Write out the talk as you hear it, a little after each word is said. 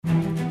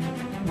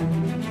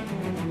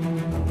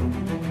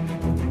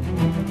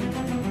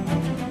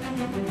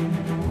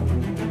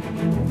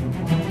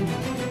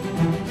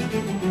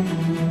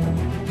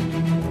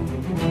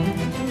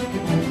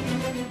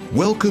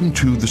Welcome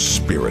to the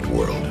spirit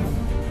world,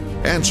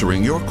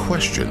 answering your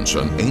questions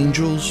on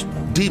angels,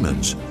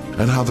 demons,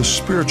 and how the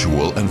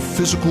spiritual and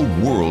physical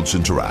worlds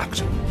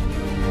interact.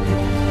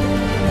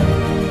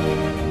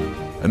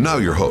 And now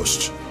your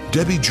hosts,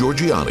 Debbie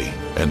Georgianni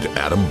and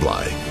Adam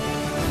Blai.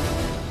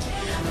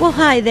 Well,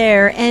 hi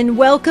there, and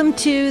welcome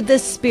to the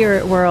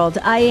Spirit World.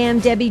 I am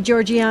Debbie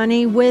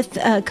Georgianni with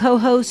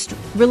co-host,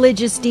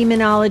 religious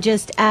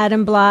demonologist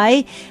Adam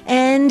Blai,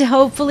 and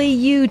hopefully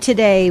you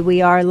today.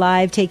 We are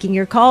live taking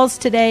your calls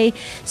today,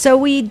 so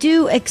we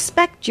do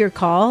expect your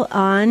call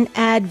on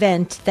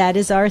Advent. That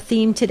is our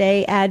theme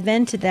today,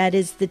 Advent. That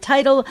is the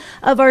title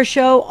of our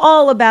show,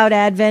 all about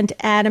Advent.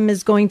 Adam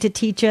is going to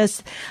teach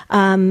us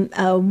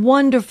a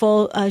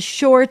wonderful,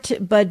 short,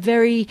 but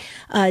very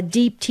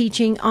deep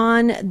teaching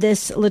on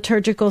this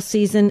liturgical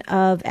season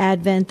of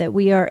Advent that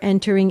we are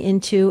entering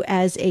into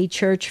as a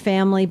church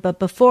family. But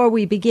before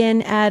we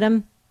begin,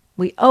 Adam,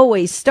 we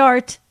always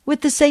start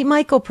with the St.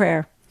 Michael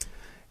prayer.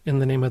 In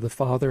the name of the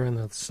Father, and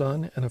of the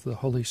Son, and of the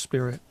Holy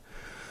Spirit.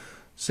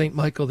 St.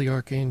 Michael the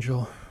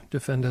Archangel,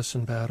 defend us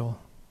in battle.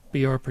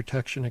 Be our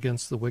protection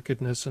against the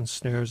wickedness and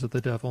snares of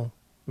the devil.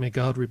 May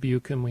God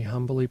rebuke him, we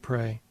humbly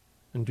pray.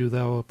 And do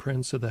thou, O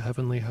Prince of the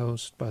heavenly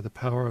host, by the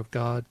power of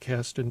God,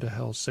 cast into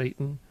hell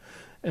Satan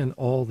and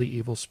all the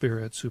evil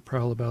spirits who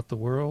prowl about the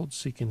world,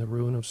 seeking the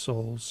ruin of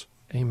souls.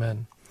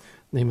 Amen.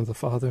 In the name of the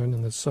Father, and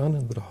of the Son,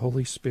 and of the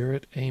Holy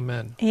Spirit.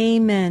 Amen.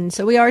 Amen.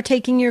 So we are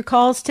taking your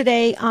calls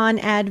today on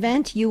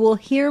Advent. You will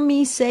hear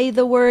me say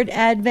the word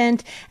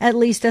Advent at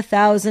least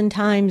 1,000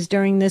 times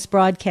during this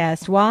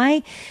broadcast.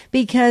 Why?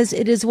 Because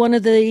it is one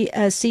of the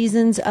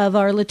seasons of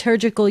our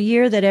liturgical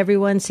year that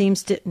everyone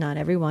seems to, not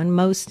everyone,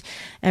 most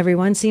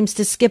everyone seems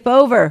to skip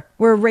over.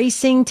 We're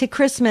racing to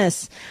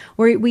Christmas.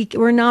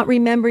 We're not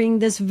remembering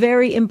this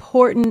very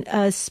important,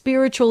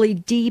 spiritually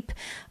deep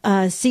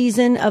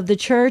season of the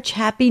church.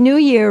 Happy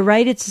New Year,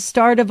 right? It's the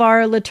start of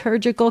our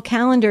liturgical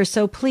calendar.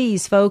 So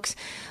please, folks,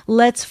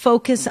 let's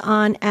focus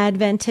on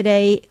Advent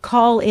today.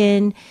 Call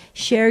in,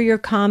 share your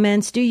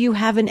comments. Do you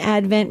have an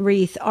Advent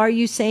wreath? Are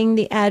you saying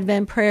the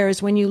Advent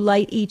prayers when you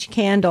light each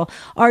candle?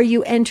 Are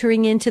you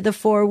entering into the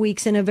 4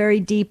 weeks in a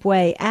very deep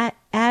way?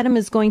 Adam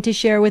is going to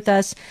share with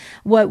us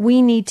what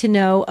we need to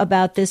know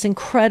about this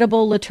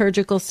incredible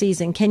liturgical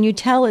season. Can you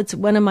tell it's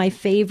one of my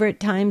favorite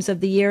times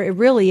of the year? It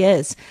really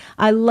is.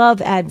 I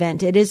love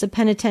Advent. It is a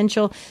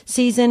penitential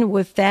season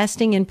with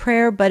fasting and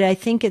prayer, but I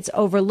think it's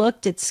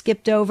overlooked. It's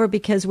skipped over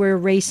because we're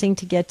racing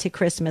to get to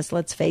Christmas,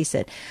 let's face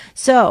it.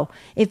 So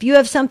if you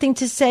have something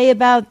to say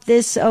about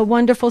this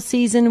wonderful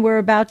season we're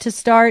about to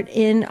start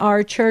in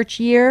our church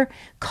year,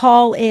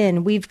 call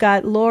in. We've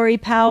got Lori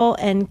Powell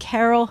and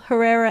Carol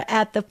Herrera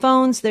at the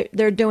phones.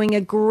 They're doing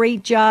a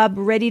great job,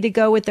 ready to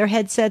go with their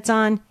headsets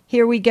on.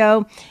 Here we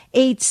go.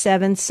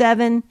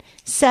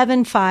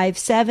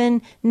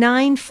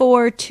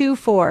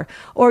 877-757-9424.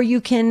 Or you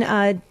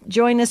can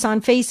join us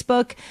on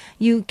Facebook.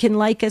 You can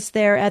like us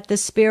there at the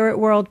Spirit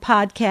World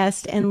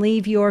Podcast and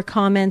leave your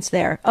comments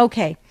there.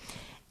 Okay.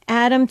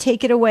 Adam,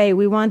 take it away.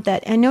 We want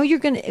that. I know you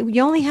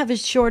only have a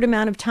short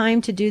amount of time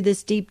to do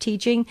this deep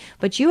teaching,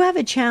 but you have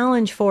a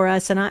challenge for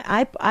us. And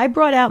I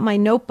brought out my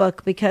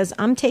notebook because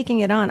I'm taking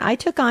it on. I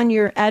took on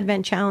your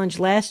Advent challenge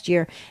last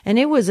year, and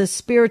it was a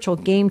spiritual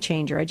game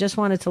changer. I just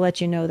wanted to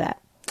let you know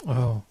that.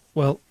 Oh,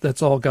 well,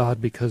 that's all God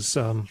because,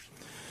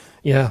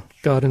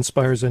 God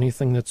inspires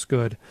anything that's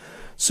good.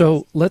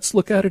 So let's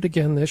look at it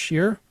again this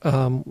year.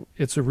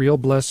 It's a real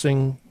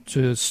blessing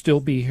to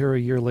still be here a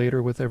year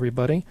later with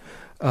everybody.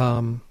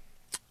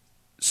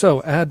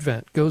 So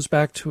Advent goes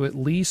back to at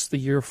least the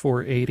year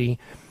 480.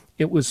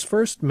 It was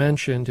first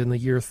mentioned in the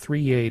year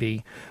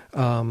 380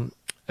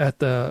 at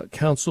the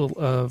Council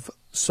of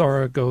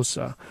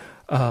Saragossa.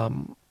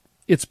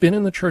 It's been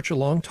in the church a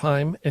long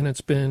time, and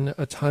it's been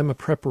a time of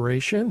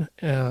preparation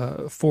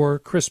for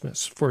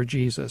Christmas, for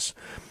Jesus.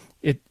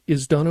 It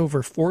is done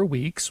over 4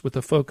 weeks with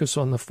a focus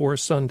on the 4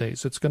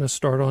 Sundays. It's going to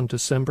start on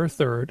December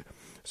 3rd,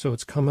 so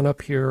it's coming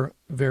up here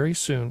very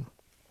soon.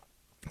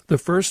 The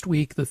first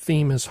week, the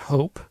theme is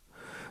hope.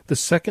 The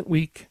second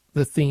week,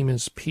 the theme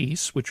is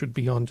peace, which would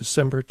be on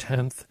December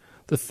 10th.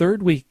 The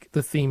third week,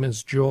 the theme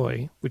is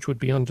joy, which would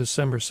be on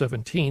December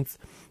 17th.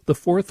 The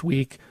fourth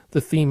week,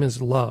 the theme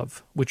is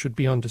love, which would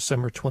be on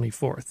December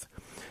 24th.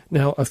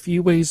 Now, a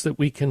few ways that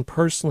we can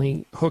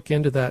personally hook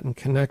into that and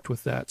connect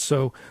with that.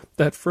 So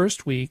that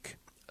first week,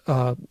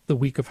 the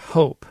week of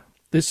hope,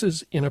 this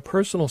is, in a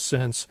personal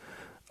sense,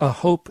 a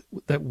hope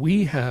that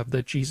we have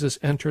that Jesus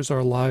enters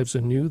our lives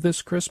anew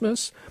this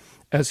Christmas,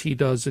 as he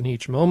does in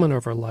each moment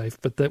of our life,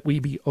 but that we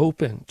be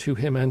open to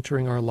him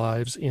entering our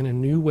lives in a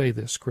new way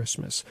this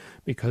Christmas,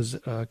 because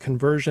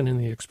conversion in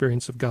the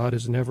experience of God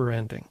is never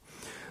ending.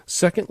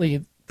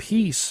 Secondly,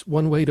 peace,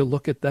 one way to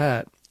look at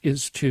that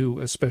is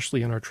to,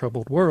 especially in our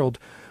troubled world,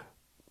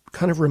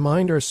 kind of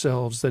remind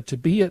ourselves that to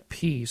be at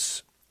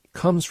peace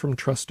comes from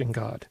trusting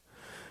God.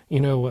 We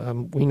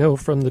know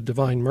from the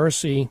Divine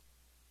Mercy,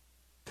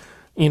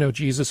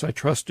 Jesus, I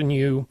trust in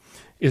you,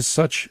 is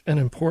such an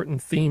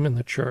important theme in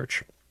the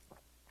church.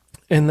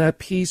 And that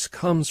peace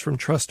comes from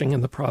trusting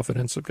in the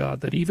providence of God,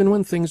 that even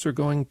when things are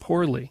going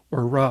poorly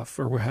or rough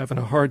or we're having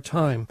a hard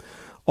time,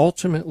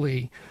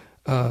 ultimately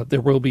there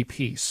will be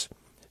peace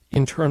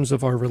in terms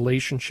of our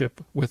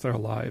relationship with our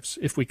lives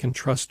if we can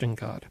trust in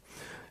God.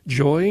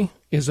 Joy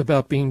is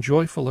about being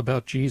joyful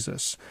about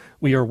Jesus.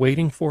 We are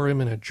waiting for him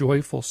in a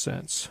joyful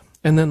sense.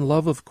 And then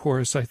love, of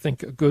course, I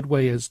think a good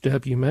way, as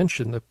Deb, you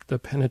mentioned, the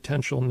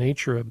penitential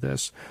nature of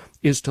this,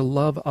 is to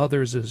love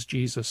others as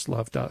Jesus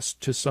loved us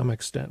to some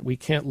extent. We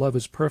can't love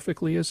as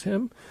perfectly as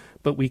him,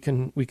 but we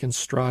can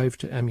strive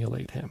to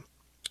emulate him.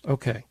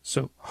 Okay,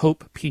 so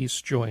hope,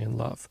 peace, joy, and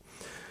love.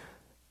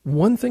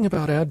 One thing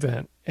about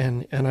Advent,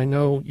 and I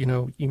know,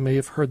 you may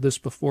have heard this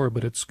before,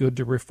 but it's good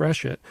to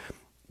refresh it.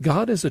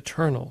 God is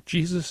eternal.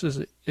 Jesus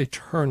is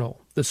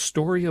eternal. The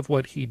story of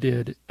what he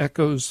did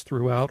echoes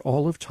throughout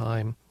all of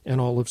time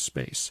and all of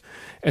space.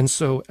 And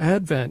so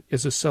Advent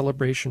is a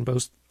celebration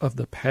both of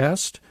the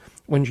past,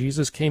 when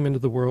Jesus came into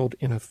the world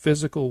in a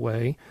physical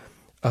way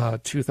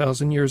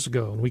 2,000 years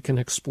ago, and we can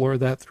explore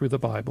that through the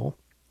Bible.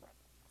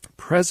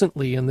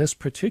 Presently, in this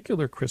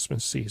particular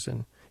Christmas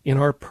season, in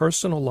our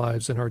personal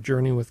lives and our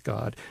journey with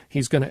God,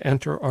 he's going to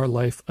enter our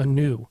life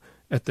anew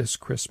at this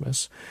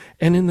Christmas.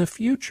 And in the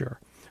future,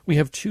 we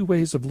have two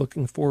ways of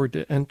looking forward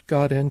to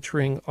God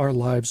entering our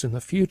lives in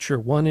the future.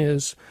 One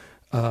is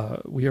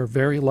we are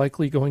very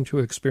likely going to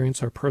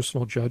experience our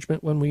personal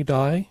judgment when we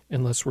die,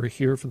 unless we're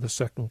here for the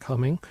second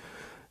coming.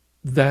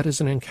 That is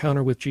an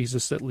encounter with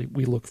Jesus that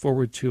we look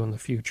forward to in the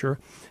future.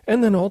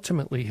 And then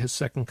ultimately his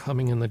second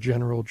coming in the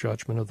general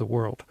judgment of the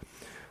world.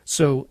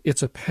 So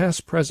it's a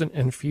past, present,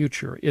 and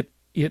future.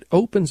 It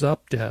opens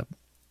up, Deb,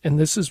 and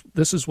this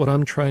is what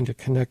I'm trying to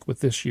connect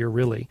with this year,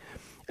 really.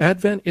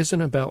 Advent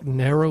isn't about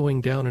narrowing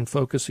down and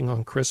focusing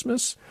on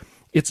Christmas.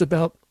 It's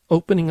about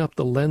opening up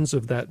the lens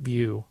of that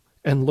view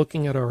and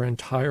looking at our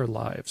entire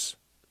lives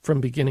from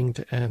beginning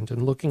to end,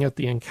 and looking at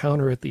the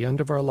encounter at the end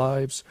of our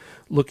lives,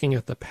 looking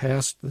at the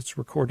past that's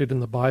recorded in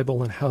the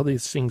Bible and how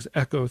these things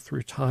echo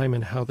through time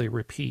and how they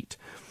repeat.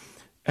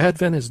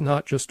 Advent is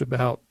not just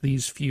about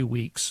these few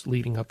weeks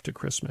leading up to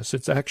Christmas.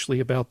 It's actually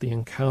about the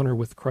encounter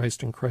with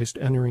Christ and Christ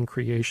entering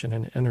creation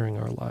and entering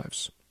our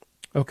lives.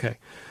 Okay,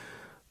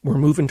 we're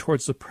moving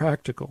towards the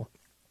practical.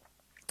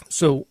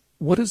 So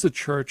what does the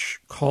church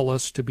call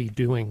us to be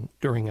doing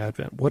during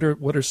Advent? What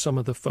are some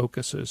of the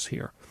focuses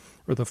here,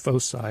 or the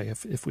foci,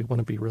 if we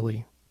want to be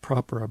really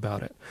proper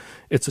about it?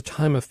 It's a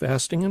time of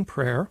fasting and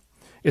prayer.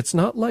 It's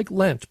not like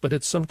Lent, but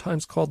it's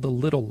sometimes called the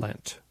Little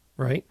Lent,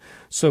 right?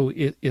 So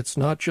it's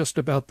not just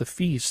about the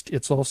feast.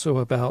 It's also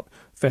about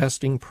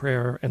fasting,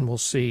 prayer, and we'll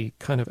see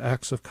kind of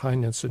acts of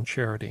kindness and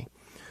charity.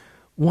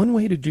 One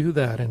way to do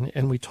that,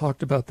 and we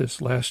talked about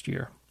this last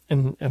year,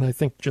 and I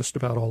think just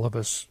about all of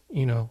us,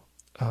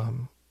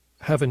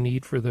 have a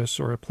need for this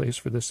or a place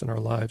for this in our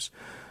lives.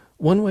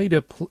 One way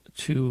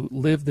to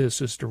live this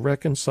is to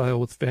reconcile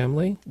with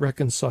family,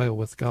 reconcile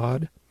with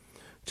God,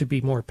 to be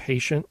more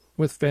patient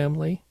with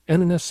family,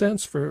 and in a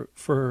sense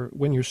for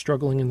when you're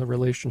struggling in the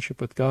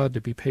relationship with God, to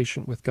be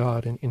patient with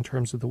God in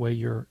terms of the way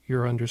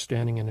you're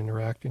understanding and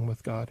interacting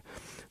with God.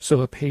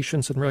 So a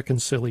patience and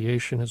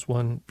reconciliation is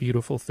one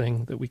beautiful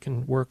thing that we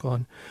can work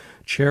on.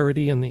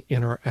 Charity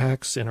in our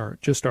acts, in our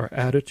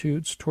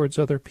attitudes towards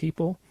other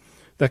people.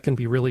 That can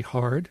be really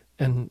hard.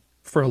 And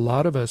for a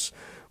lot of us,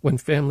 when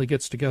family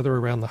gets together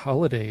around the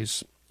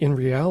holidays, in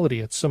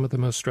reality, it's some of the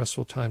most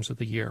stressful times of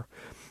the year.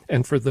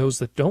 And for those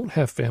that don't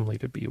have family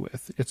to be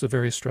with, it's a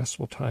very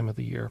stressful time of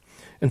the year.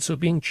 And so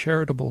being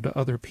charitable to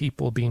other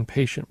people, being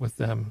patient with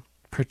them,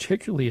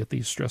 particularly at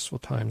these stressful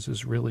times,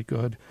 is really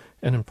good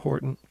and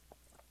important.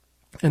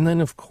 And then,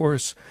 of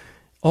course,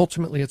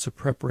 ultimately, it's a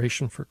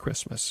preparation for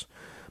Christmas.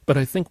 But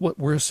I think what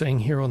we're saying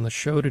here on the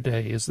show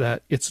today is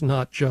that it's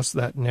not just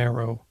that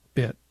narrow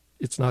bit.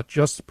 It's not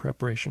just the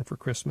preparation for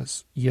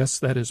Christmas. Yes,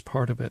 that is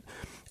part of it.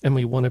 And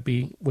we want to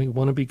be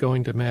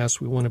going to Mass.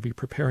 We want to be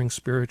preparing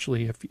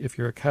spiritually. If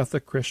you're a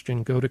Catholic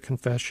Christian, go to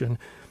confession.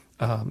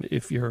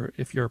 If you're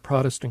a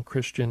Protestant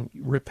Christian,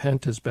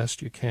 repent as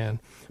best you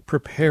can.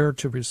 Prepare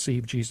to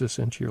receive Jesus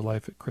into your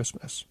life at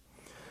Christmas.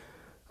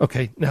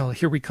 Okay, now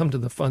here we come to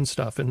the fun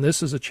stuff, and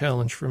this is a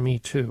challenge for me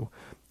too.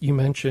 You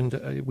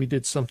mentioned we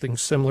did something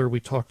similar we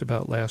talked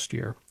about last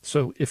year.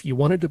 So if you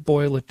wanted to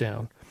boil it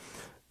down,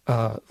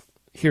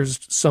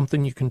 here's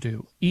something you can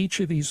do.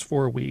 Each of these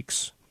 4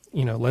 weeks,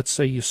 let's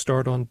say you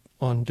start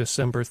on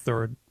December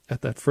 3rd,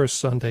 at that first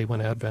Sunday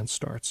when Advent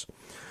starts.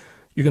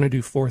 You're going to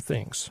do 4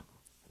 things.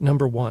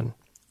 Number 1,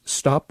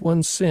 stop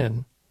one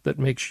sin that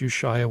makes you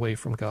shy away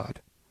from God.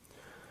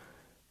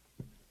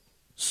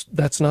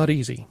 That's not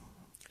easy.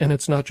 And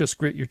it's not just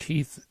grit your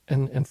teeth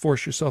and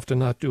force yourself to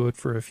not do it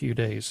for a few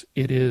days.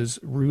 It is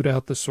root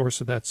out the source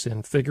of that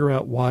sin. Figure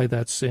out why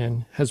that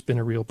sin has been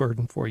a real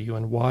burden for you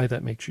and why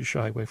that makes you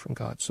shy away from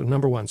God. So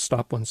number 1,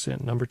 stop one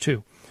sin. Number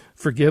 2,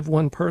 forgive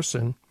one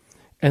person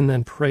and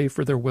then pray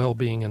for their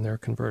well-being and their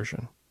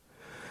conversion.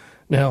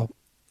 Now,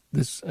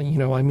 this,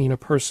 I mean a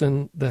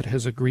person that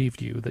has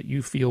aggrieved you, that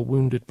you feel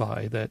wounded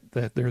by,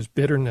 that there's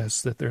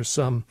bitterness, that there's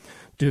some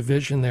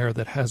division there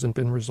that hasn't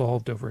been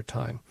resolved over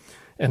time.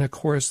 And of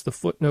course, the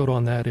footnote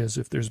on that is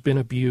if there's been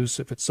abuse,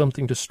 if it's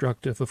something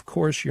destructive, of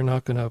course, you're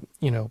not going to,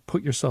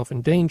 put yourself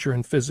in danger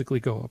and physically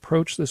go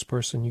approach this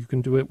person. You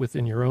can do it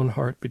within your own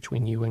heart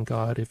between you and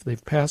God. If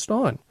they've passed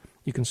on,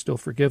 you can still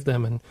forgive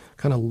them and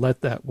kind of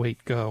let that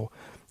weight go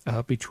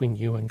between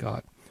you and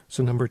God.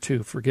 So number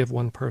 2, forgive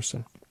one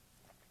person.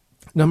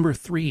 Number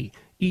 3,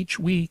 each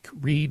week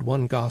read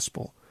one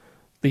gospel,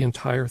 the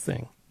entire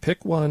thing.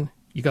 Pick one.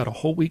 You got a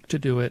whole week to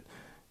do it.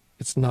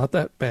 It's not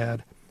that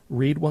bad.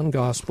 Read one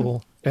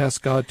gospel.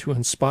 Ask God to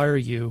inspire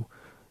you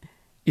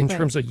in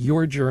terms of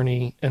your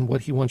journey and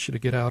what he wants you to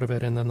get out of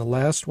it. And then the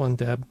last one,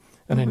 Deb,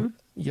 and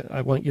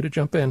I want you to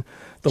jump in.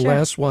 The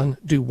last one,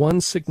 do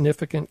one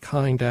significant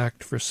kind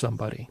act for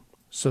somebody.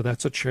 So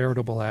that's a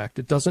charitable act.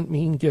 It doesn't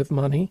mean give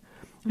money.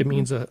 It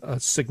means a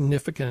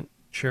significant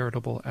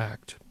charitable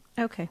act.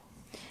 Okay.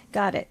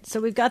 Got it.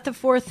 So we've got the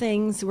 4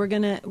 things. We're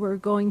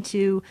going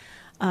to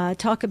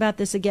talk about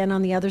this again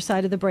on the other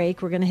side of the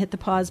break. We're going to hit the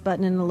pause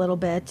button in a little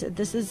bit.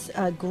 This is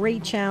a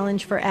great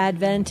challenge for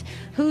Advent.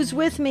 Who's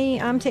with me?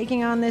 I'm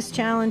taking on this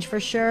challenge for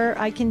sure.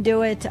 I can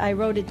do it. I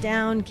wrote it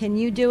down. Can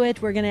you do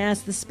it? We're going to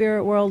ask the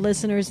Spirit World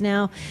listeners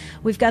now.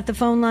 We've got the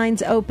phone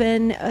lines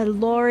open.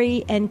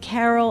 Lori and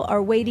Carol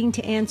are waiting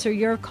to answer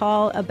your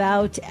call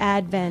about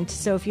Advent.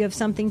 So if you have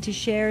something to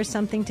share,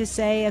 something to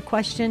say, a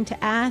question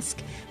to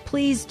ask,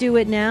 please do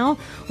it now.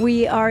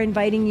 We are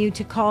inviting you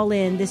to call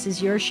in. This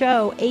is your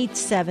show,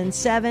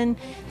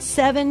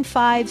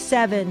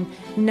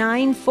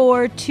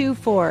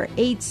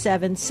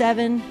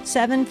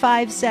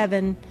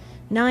 877-757-9424,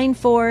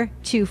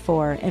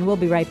 877-757-9424. And we'll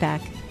be right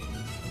back.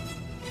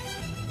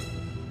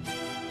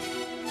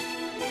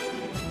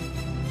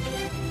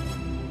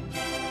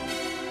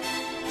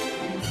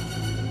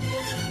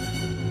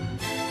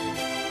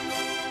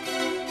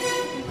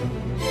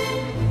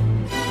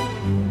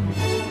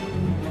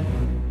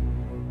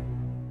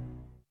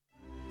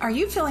 Are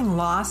you feeling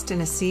lost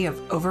in a sea of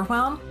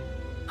overwhelm?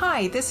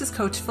 Hi, this is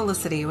Coach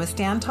Felicity with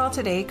Stand Tall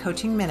Today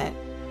Coaching Minute.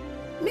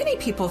 Many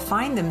people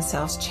find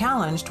themselves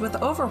challenged with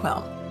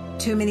overwhelm.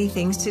 Too many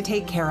things to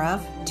take care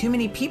of, too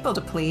many people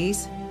to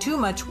please, too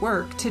much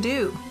work to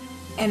do.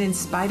 And in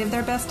spite of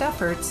their best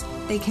efforts,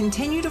 they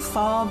continue to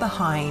fall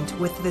behind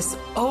with this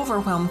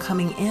overwhelm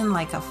coming in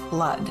like a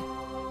flood.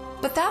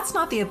 But that's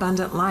not the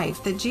abundant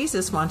life that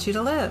Jesus wants you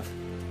to live.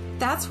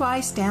 That's why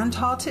Stand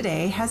Tall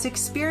Today has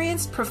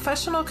experienced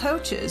professional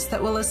coaches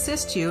that will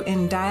assist you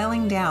in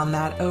dialing down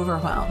that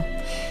overwhelm.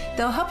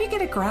 They'll help you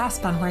get a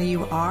grasp on where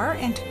you are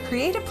and to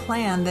create a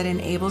plan that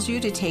enables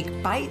you to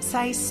take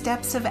bite-sized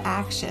steps of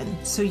action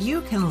so you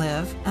can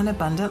live an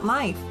abundant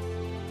life.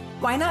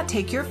 Why not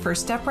take your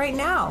first step right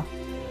now?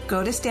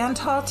 Go to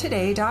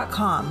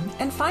standtalltoday.com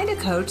and find a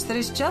coach that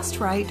is just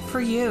right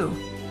for you.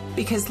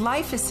 Because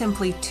life is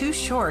simply too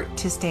short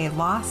to stay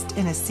lost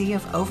in a sea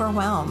of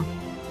overwhelm.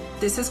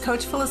 This is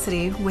Coach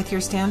Felicity with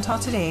your Stand Tall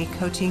Today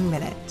Coaching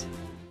Minute.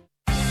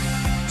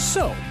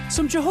 So,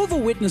 some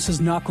Jehovah's Witnesses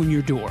knock on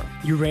your door.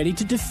 You're ready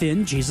to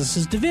defend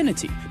Jesus'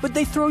 divinity, but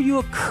they throw you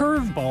a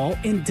curveball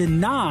and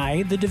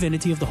deny the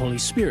divinity of the Holy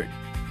Spirit.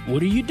 What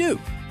do?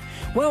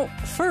 Well,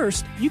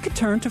 first, you could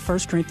turn to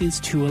 1 Corinthians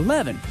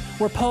 2:11,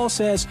 where Paul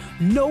says,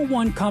 "No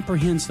one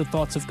comprehends the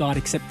thoughts of God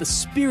except the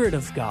Spirit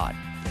of God."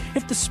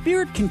 If the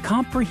Spirit can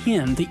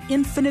comprehend the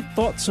infinite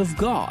thoughts of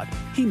God,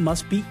 he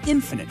must be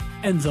infinite,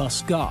 and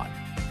thus God.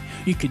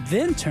 You could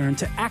then turn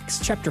to Acts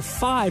chapter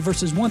 5,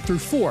 verses 1 through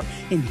 4,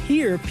 and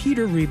here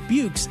Peter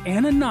rebukes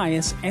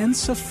Ananias and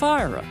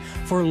Sapphira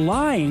for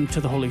lying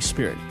to the Holy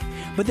Spirit.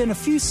 But then a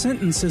few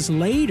sentences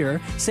later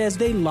says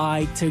they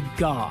lied to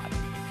God.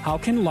 How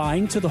can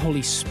lying to the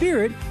Holy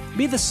Spirit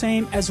be the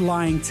same as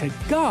lying to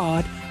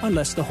God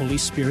unless the Holy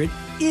Spirit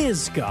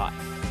is God?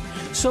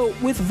 So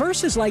with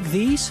verses like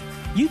these,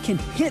 you can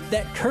hit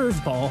that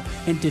curveball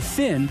and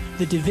defend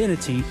the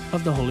divinity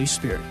of the Holy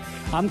Spirit.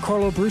 I'm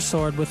Carlo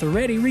Broussard with a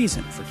ready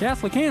reason for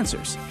Catholic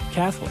Answers,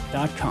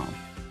 Catholic.com.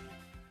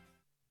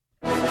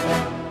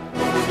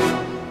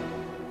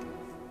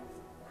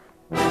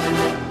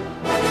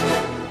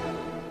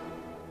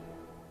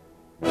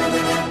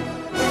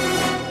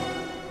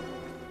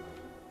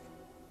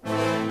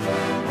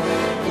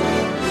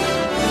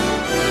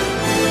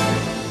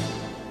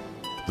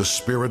 The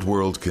Spirit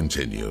World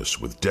continues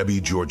with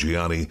Debbie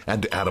Georgianni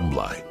and Adam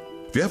Blai.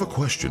 If you have a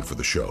question for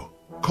the show,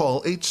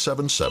 call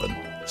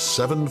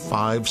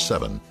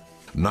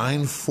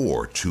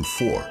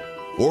 877-757-9424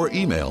 or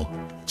email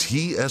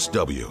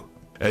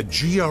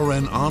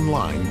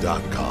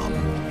tsw@grnonline.com.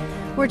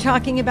 We're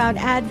talking about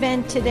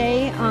Advent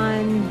today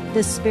on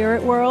The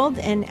Spirit World,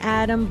 and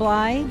Adam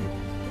Blai,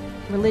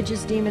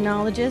 religious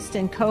demonologist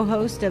and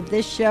co-host of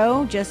this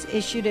show, just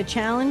issued a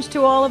challenge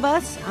to all of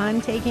us. I'm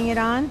taking it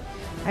on.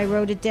 I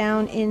wrote it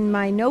down in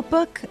my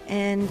notebook,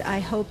 and I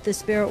hope the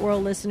Spirit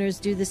World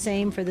listeners do the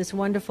same for this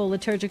wonderful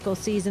liturgical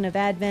season of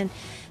Advent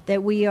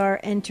that we are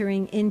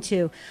entering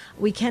into.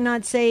 We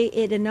cannot say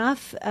it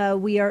enough.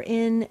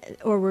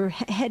 We're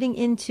heading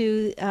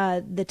into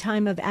the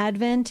time of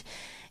Advent.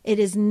 It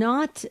is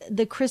not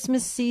the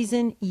Christmas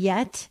season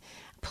yet.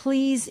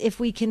 Please, if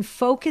we can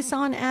focus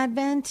on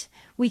Advent,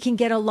 we can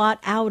get a lot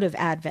out of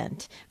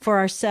Advent for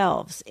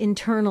ourselves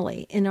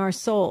internally in our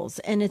souls.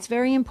 And it's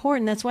very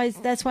important.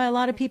 That's why a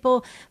lot of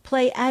people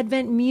play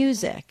Advent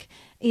music,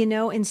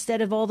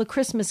 instead of all the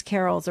Christmas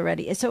carols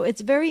already. So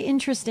it's very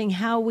interesting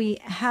how we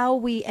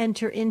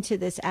enter into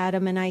this,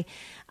 Adam. And I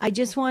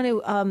just want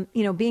to,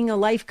 being a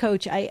life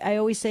coach, I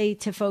always say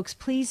to folks,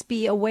 please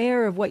be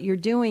aware of what you're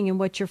doing and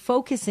what you're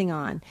focusing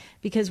on,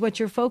 because what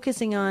you're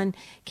focusing on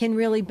can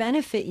really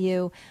benefit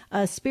you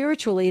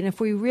spiritually. And if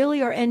we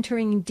really are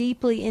entering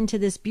deeply into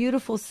this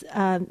beautiful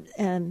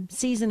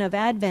season of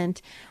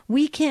Advent,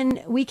 we can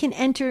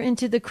enter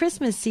into the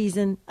Christmas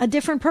season a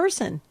different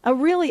person,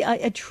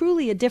 a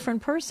truly a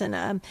different person.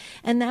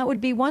 And that would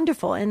be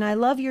wonderful. And I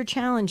love your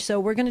challenge. So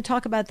we're going to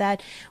talk about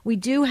that. We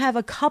do have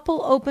a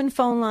couple open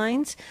phone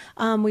lines.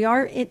 We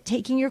are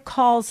taking your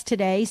calls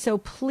today, so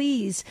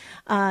please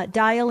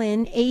dial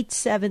in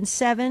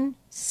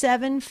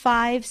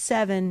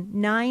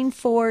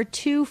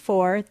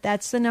 877-757-9424.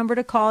 That's the number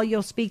to call.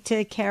 You'll speak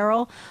to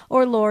Carol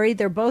or Lori.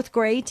 They're both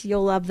great.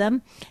 You'll love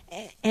them.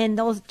 And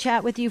they'll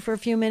chat with you for a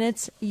few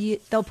minutes.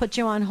 They'll put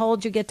you on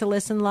hold. You get to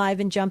listen live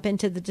and jump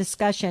into the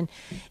discussion.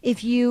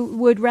 If you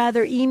would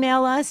rather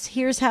email us,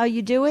 here's how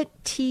you do it: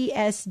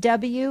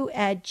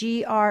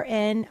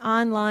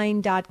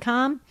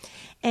 tsw@grnonline.com.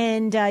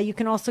 And you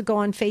can also go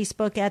on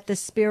Facebook at the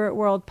Spirit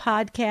World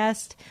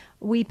Podcast.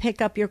 We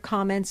pick up your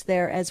comments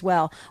there as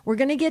well. We're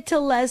going to get to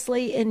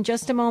Leslie in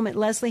just a moment.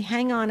 Leslie,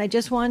 hang on. I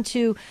just want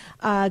to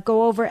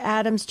go over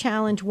Adam's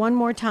challenge one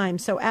more time.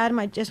 So, Adam,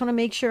 I just want to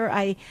make sure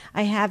I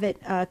have it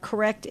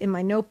correct in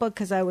my notebook,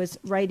 because I was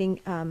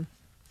writing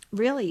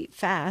really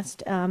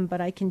fast,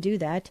 but I can do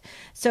that.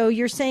 So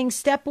you're saying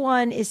step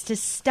one is to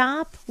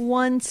stop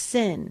one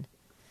sin.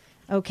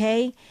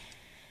 Okay?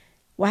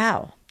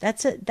 Wow.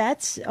 That's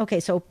okay.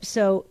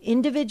 So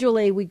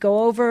individually, we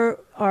go over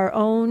our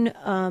own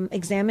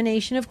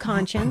examination of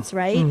conscience,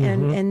 right?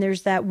 Mm-hmm. And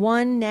there's that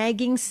one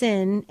nagging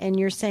sin, and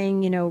you're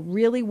saying,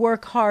 really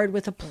work hard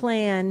with a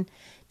plan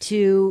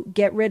to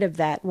get rid of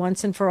that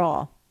once and for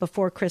all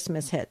before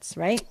Christmas hits,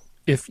 right?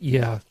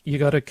 You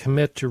got to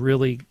commit to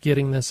really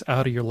getting this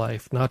out of your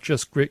life, not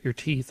just grit your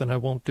teeth and I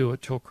won't do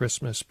it till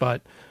Christmas,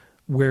 but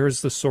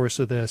where's the source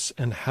of this,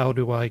 and how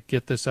do I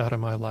get this out of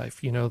my life?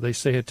 They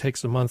say it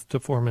takes a month to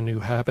form a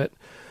new habit.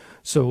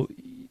 So,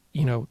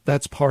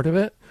 that's part of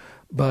it,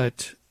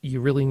 but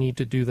you really need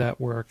to do that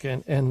work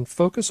and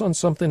focus on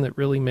something that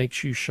really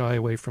makes you shy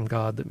away from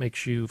God, that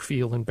makes you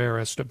feel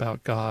embarrassed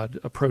about God,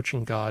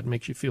 approaching God,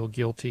 makes you feel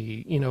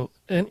guilty,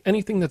 and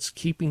anything that's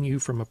keeping you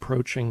from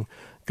approaching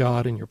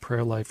God in your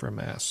prayer life or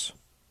Mass.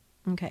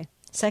 Okay.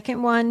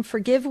 Second one,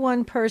 forgive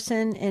one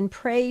person and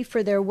pray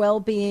for their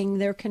well-being,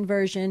 their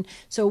conversion.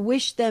 So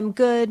wish them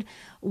good,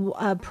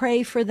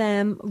 pray for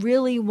them,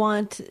 really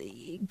want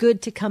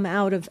good to come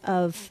out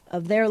of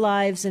their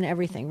lives and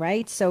everything,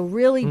 right? So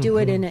really do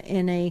it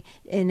in a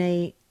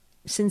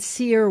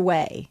sincere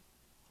way.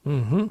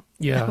 Mm-hmm.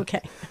 Yeah.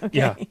 Okay.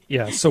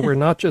 Yeah. So we're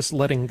not just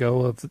letting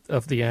go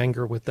of the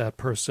anger with that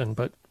person,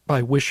 but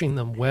by wishing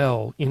them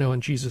well,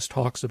 and Jesus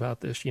talks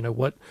about this,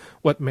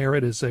 what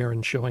merit is there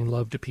in showing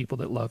love to people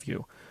that love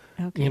you?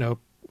 Okay.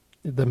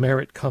 The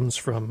merit comes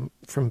from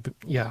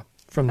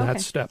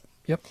that step.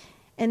 Yep.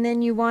 And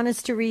then you want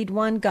us to read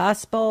one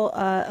gospel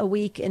a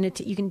week, and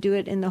you can do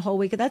it in the whole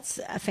week. That's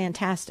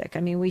fantastic. I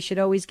mean, we should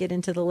always get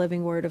into the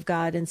living Word of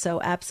God, and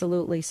so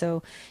absolutely.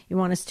 So you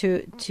want us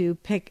to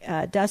pick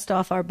dust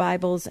off our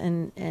Bibles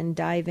and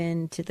dive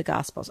into the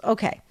Gospels.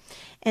 Okay.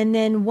 And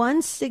then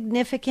one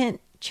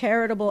significant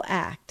charitable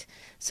act.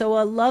 So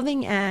a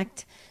loving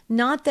act,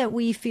 not that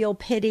we feel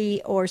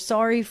pity or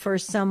sorry for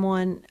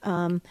someone.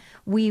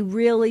 We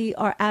really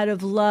are, out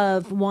of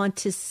love, want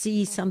to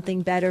see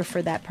something better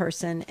for that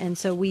person. And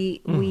so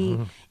we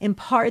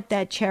impart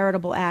that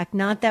charitable act,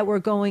 not that we're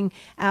going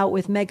out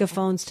with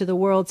megaphones to the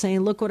world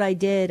saying, look what I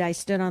did. I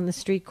stood on the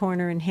street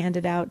corner and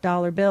handed out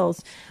dollar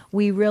bills.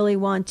 We really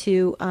want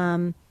to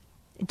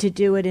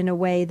do it in a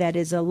way that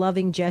is a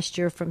loving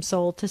gesture from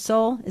soul to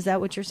soul. Is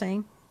that what you're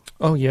saying?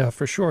 Oh, yeah,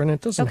 for sure. And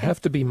it doesn't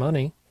have to be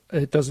money.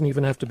 It doesn't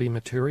even have to be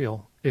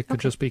material. It could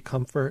just be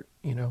comfort,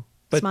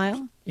 But,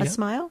 smile? Yeah. A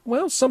smile?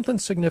 Well, something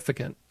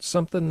significant,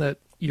 something that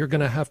you're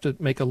going to have to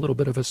make a little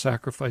bit of a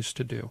sacrifice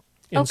to do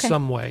in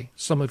some way,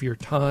 some of your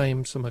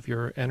time, some of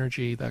your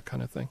energy, that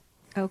kind of thing.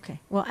 Okay.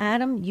 Well,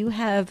 Adam, you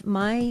have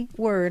my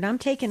word. I'm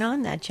taking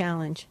on that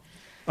challenge.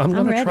 I'm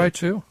going to try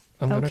too.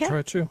 I'm going to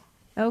try too.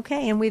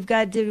 Okay, and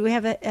do we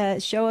have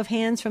a show of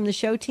hands from the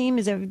show team?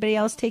 Is everybody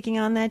else taking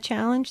on that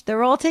challenge?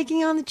 They're all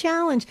taking on the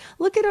challenge.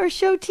 Look at our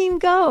show team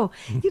go.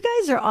 You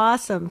guys are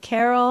awesome.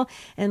 Carol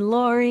and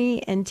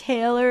Lori and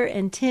Taylor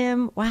and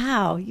Tim.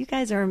 Wow, you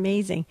guys are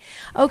amazing.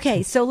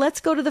 Okay, so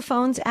let's go to the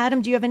phones.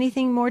 Adam, do you have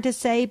anything more to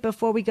say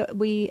before we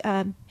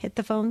hit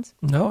the phones?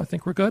 No, I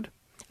think we're good.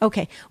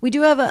 Okay, we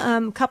do have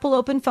a couple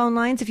open phone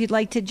lines if you'd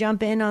like to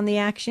jump in on the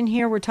action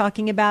here. We're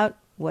talking about,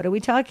 what are we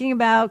talking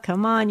about?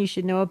 Come on, you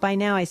should know it by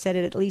now. I said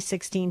it at least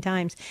 16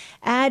 times.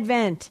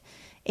 Advent.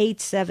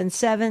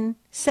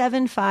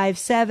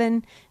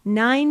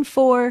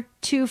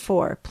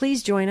 877-757-9424.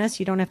 Please join us.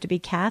 You don't have to be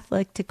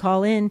Catholic to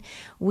call in.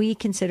 We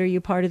consider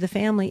you part of the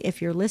family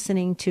if you're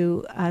listening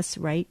to us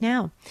right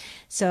now.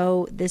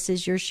 So this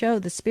is your show,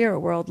 The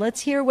Spirit World.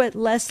 Let's hear what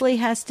Leslie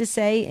has to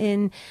say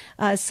in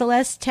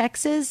Celeste,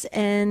 Texas.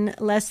 And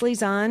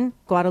Leslie's on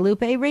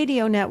Guadalupe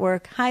Radio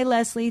Network. Hi,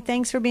 Leslie.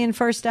 Thanks for being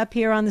first up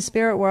here on The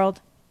Spirit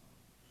World.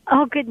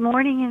 Oh, good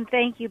morning, and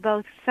thank you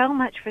both so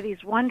much for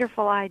these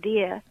wonderful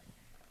ideas.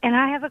 And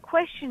I have a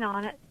question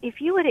on it. If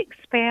you would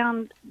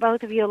expound,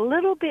 both of you, a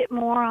little bit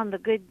more on the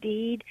good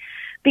deed,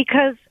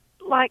 because,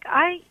 like,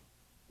 I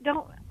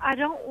don't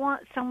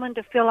want someone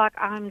to feel like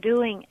I'm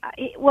doing.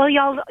 Well,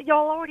 y'all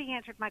already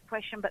answered my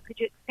question, but could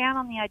you expand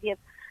on the idea of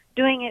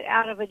doing it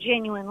out of a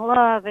genuine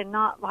love and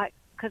not like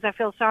because I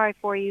feel sorry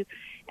for you,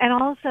 and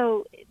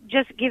also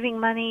just giving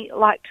money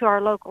like to our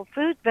local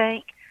food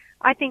bank?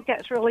 I think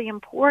that's really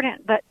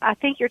important, but I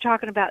think you're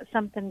talking about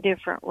something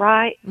different,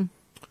 right? Mm-hmm.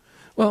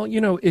 Well,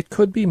 it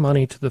could be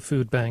money to the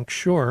food bank,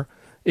 sure.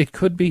 It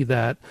could be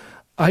that.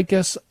 I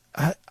guess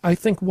I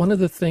think one of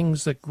the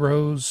things that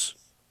grows,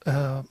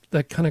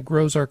 that kind of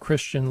grows our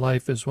Christian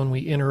life is when we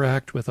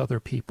interact with other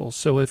people.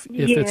 So if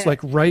it's like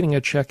writing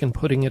a check and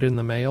putting it in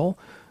the mail,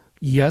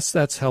 yes,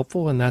 that's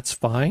helpful and that's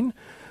fine.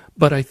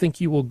 But I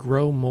think you will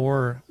grow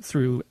more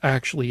through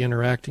actually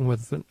interacting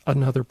with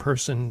another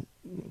person,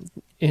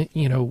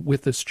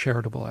 with this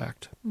charitable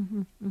act.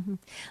 Mm-hmm, mm-hmm.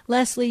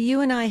 Leslie,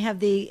 you and I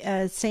have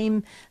the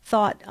same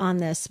thought on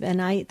this,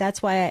 and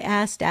that's why I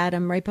asked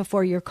Adam right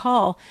before your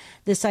call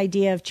this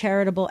idea of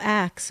charitable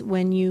acts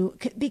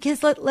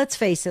because let's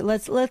face it,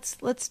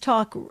 let's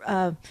talk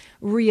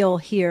real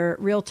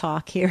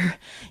talk here.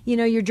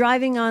 You're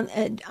driving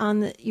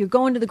you're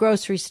going to the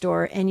grocery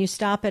store and you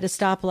stop at a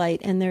stoplight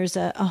and there's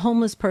a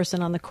homeless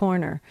person on the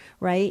corner,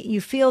 right? You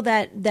feel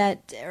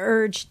that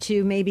urge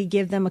to maybe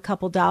give them a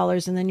couple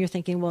dollars, and then you're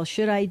thinking, well,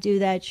 should I do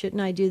that?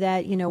 Shouldn't I do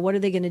that? What are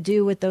they going to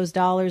do with those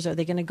dollars? Are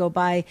they going to go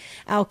buy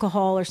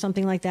alcohol or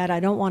something like that? I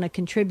don't want to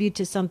contribute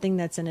to something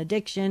that's an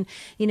addiction,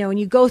 and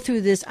you go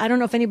through this, I don't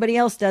know if anybody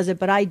else does it,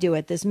 but I do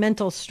it, this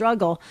mental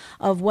struggle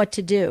of what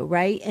to do,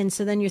 right? And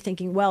so then you're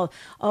thinking, well,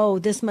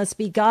 this must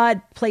be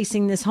God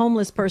placing this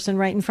homeless person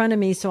right in front of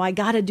me, so I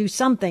got to do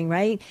something,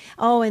 right?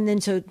 And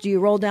then so do you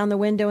roll down the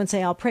window and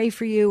say, I'll pray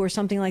for you or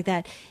something like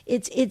that?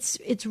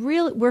 It's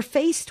real. We're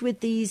faced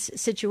with these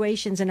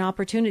situations and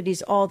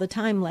opportunities all the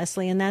time,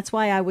 Leslie, and that's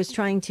why I was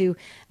trying to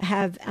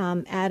have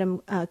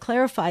Adam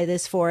clarify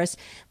this for us.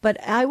 But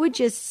I would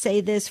just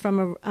say this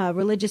from a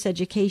religious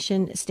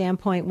education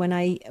standpoint. When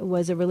I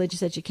was a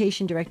religious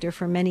education director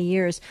for many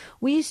years,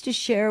 we used to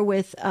share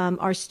with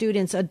our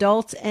students,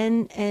 adults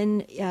and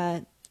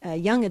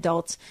young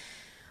adults,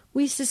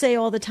 we used to say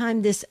all the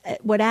time this,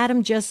 what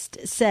Adam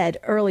just said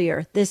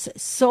earlier, this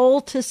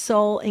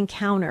soul-to-soul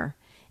encounter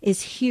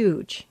is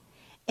huge.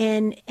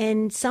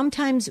 And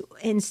sometimes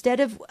instead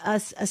of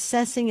us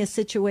assessing a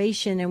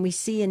situation and we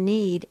see a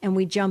need and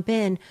we jump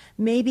in,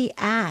 maybe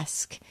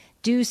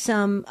do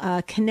some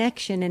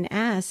connection and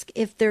ask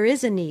if there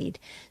is a need.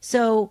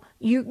 So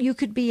you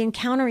could be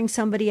encountering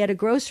somebody at a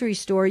grocery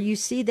store. You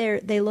see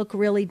they look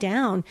really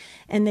down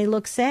and they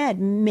look sad.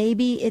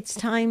 Maybe it's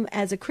time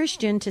as a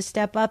Christian to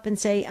step up and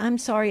say, I'm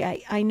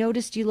sorry, I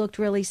noticed you looked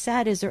really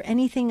sad. Is there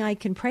anything I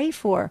can pray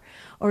for?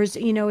 Or is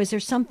there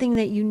something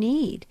that you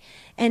need?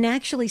 And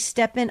actually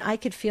step in. I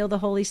could feel the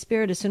Holy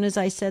Spirit as soon as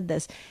I said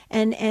this.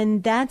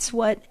 And that's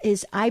what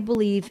is, I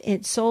believe,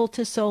 in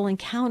soul-to-soul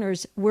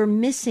encounters. We're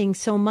missing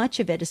so much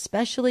of it,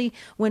 especially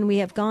when we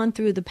have gone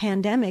through the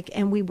pandemic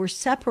and we were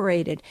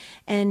separated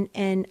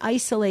and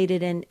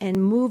isolated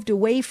and moved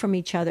away from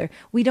each other.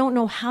 We don't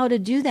know how to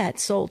do that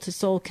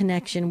soul-to-soul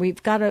connection.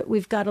 We've got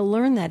to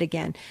learn that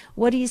again.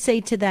 What do you say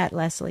to that,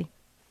 Leslie?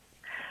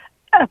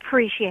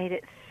 Appreciate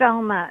it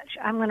so much.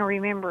 I'm going to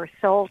remember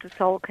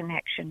soul-to-soul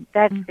connection.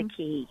 That's the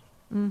key.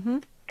 Mm-hmm.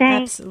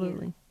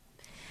 Absolutely. You.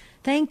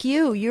 Thank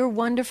you. You're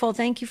wonderful.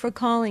 Thank you for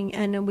calling,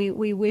 and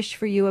we wish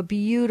for you a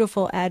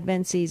beautiful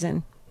Advent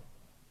season.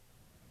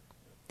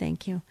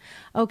 Thank you.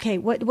 Okay,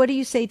 what do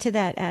you say to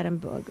that, Adam?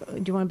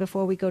 Do you want,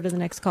 before we go to the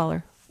next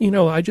caller?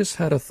 I just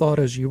had a thought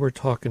as you were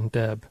talking,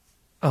 Deb.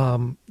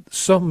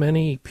 So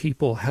many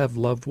people have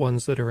loved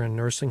ones that are in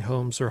nursing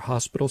homes or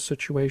hospital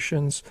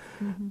situations.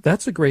 Mm-hmm.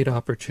 That's a great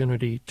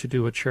opportunity to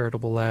do a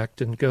charitable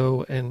act and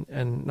go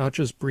and not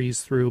just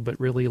breeze through, but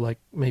really like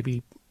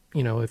maybe,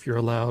 if you're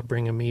allowed,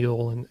 bring a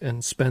meal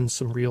and spend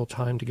some real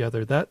time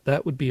together.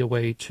 That would be a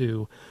way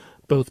to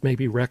both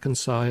maybe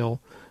reconcile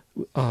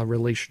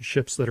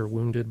relationships that are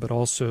wounded, but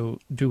also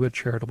do a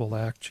charitable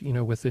act,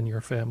 within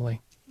your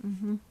family.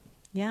 Mm-hmm.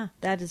 Yeah,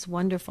 that is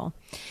wonderful.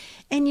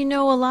 And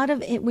a lot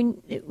of it,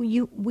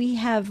 we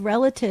have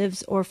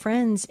relatives or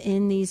friends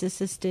in these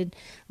assisted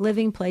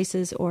living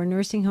places or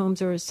nursing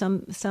homes or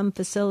some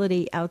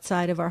facility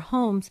outside of our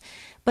homes,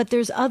 but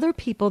there's other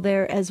people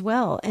there as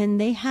well, and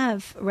they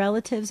have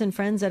relatives and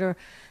friends that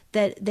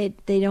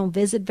they don't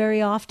visit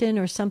very often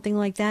or something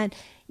like that.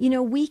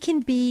 We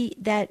can be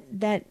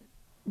that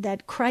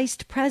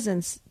Christ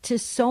presence to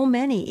so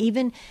many,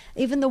 even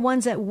the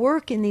ones that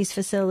work in these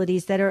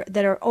facilities that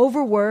are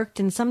overworked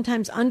and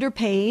sometimes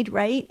underpaid,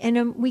 right?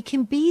 And we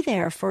can be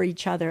there for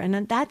each other,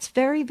 and that's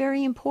very,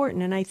 very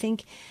important. And I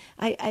think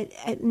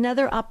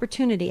another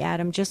opportunity,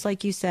 Adam, just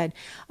like you said.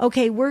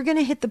 Okay, we're going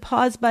to hit the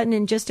pause button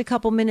in just a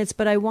couple minutes,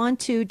 but I want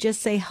to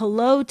just say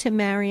hello to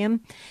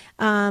Miriam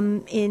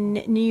in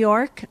New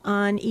York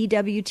on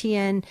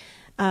EWTN.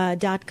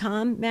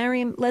 .com.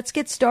 Miriam, let's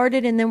get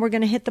started, and then we're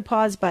going to hit the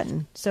pause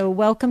button. So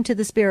welcome to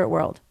the spirit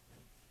world.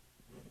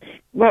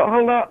 Well,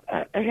 hello.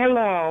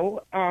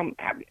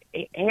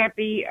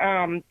 Happy,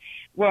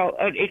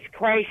 it's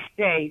Christ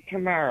Day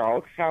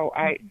tomorrow, so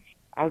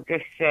I'll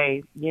just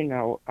say,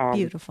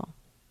 beautiful.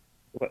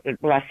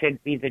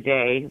 Blessed be the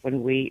day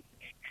when we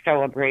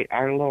celebrate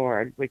our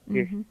Lord, which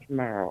is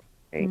tomorrow.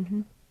 Thank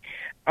you.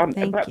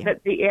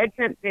 But the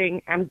Advent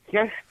thing, I'm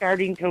just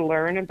starting to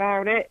learn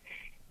about it.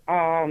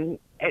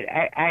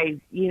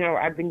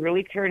 I've been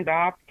really turned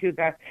off to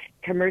the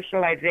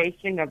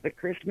commercialization of the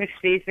Christmas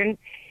season,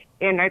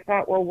 and I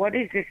thought, well, what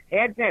is this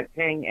Advent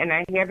thing? And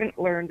I haven't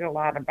learned a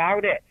lot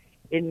about it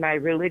in my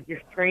religious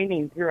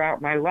training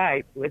throughout my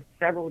life with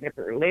several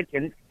different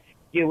religions,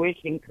 Jewish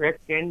and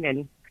Christian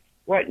and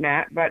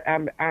whatnot. But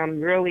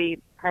I'm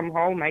really come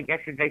home, I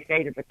guess, as they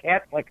say, to the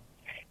Catholic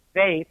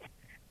faith.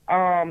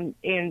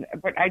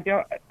 But I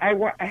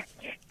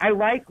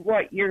like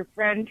what your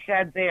friend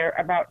said there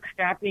about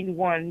stopping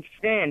one's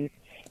sin.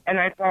 And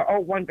I thought, oh,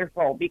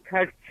 wonderful,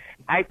 because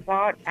I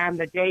thought on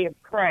the day of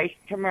Christ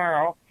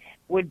tomorrow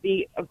would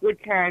be a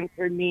good time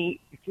for me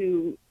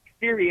to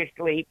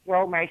seriously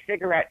throw my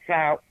cigarettes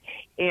out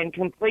and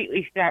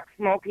completely stop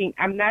smoking.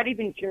 I'm not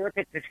even sure if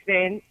it's a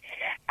sin.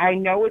 I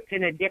know it's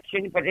an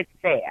addiction, but it's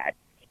bad.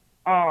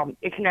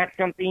 It's not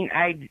something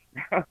I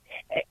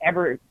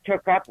ever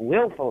took up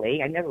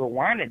willfully. I never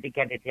wanted to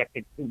get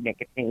addicted to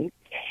nicotine,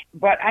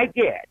 but I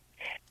did.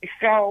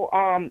 So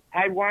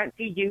I want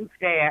to use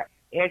that,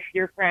 as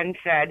your friend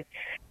said,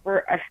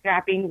 for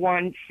stopping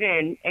one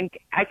sin. And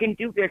I can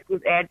do this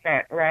with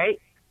Advent,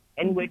 right?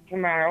 And with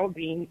tomorrow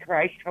being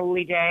Christ's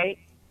holy day.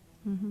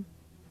 Mm-hmm.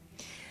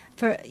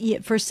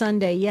 For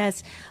Sunday,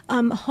 yes.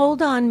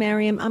 Hold on,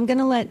 Miriam. I'm going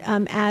to let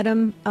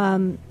Adam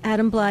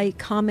Blai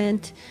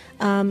comment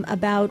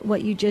about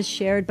what you just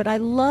shared. But I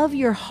love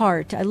your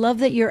heart. I love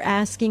that you're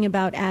asking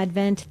about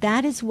Advent.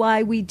 That is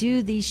why we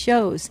do these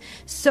shows.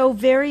 So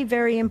very,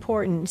 very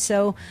important.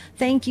 So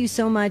thank you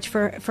so much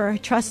for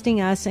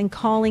trusting us and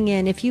calling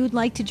in. If you would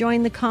like to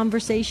join the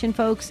conversation,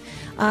 folks,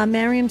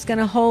 Miriam's going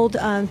to hold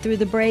through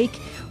the break.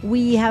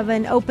 We have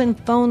an open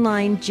phone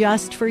line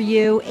just for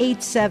you,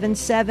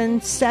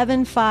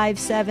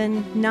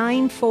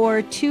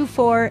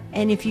 877-757-9424.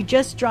 And if you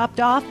just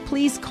dropped off,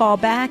 please call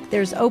back.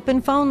 There's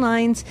open phone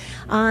lines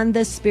on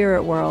the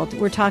spirit world.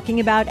 We're talking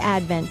about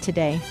Advent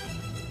today.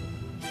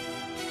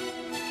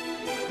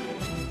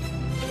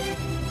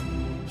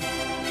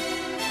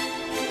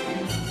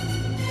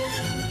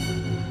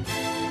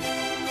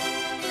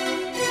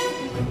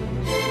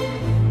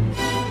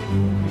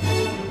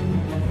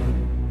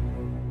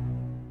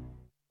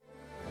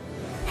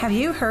 Have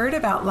you heard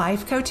about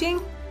life coaching?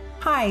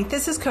 Hi,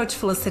 this is Coach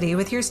Felicity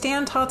with your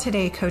Stand Tall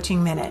Today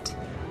Coaching Minute.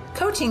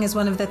 Coaching is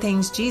one of the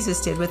things Jesus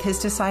did with his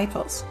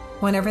disciples.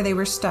 Whenever they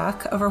were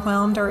stuck,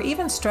 overwhelmed, or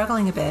even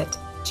struggling a bit,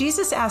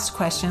 Jesus asked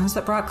questions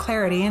that brought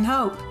clarity and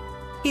hope.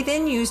 He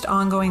then used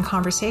ongoing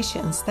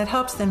conversations that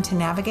helps them to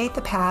navigate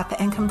the path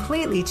and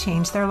completely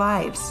change their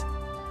lives.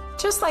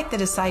 Just like the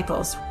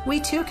disciples, we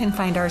too can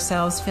find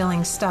ourselves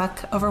feeling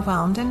stuck,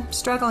 overwhelmed, and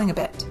struggling a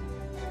bit.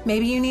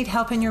 Maybe you need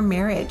help in your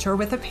marriage or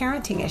with a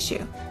parenting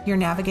issue. You're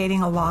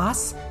navigating a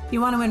loss,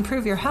 you want to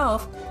improve your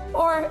health,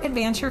 or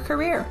advance your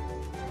career.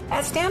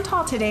 At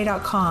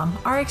StandTallToday.com,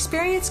 our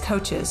experienced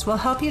coaches will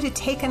help you to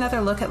take another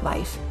look at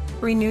life,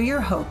 renew your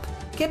hope,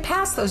 get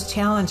past those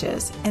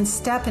challenges, and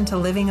step into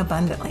living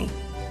abundantly.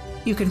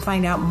 You can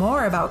find out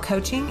more about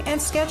coaching and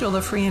schedule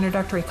a free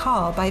introductory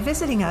call by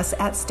visiting us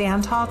at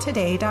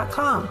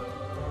StandTallToday.com.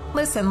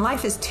 Listen,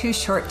 life is too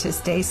short to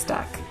stay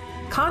stuck.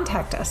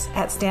 Contact us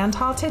at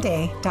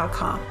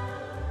StandTallToday.com.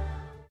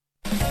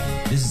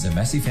 This is a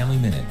Messy Family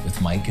Minute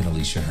with Mike and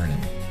Alicia Hernan.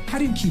 How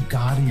do you keep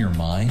God in your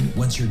mind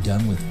once you're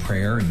done with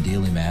prayer and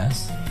daily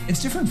mass? It's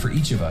different for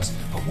each of us,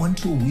 but one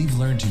tool we've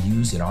learned to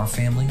use in our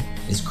family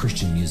is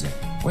Christian music.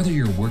 Whether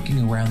you're working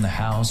around the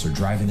house or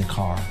driving the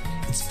car,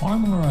 it's far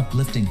more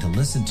uplifting to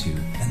listen to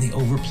than the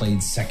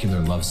overplayed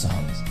secular love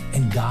songs,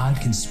 and God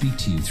can speak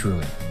to you through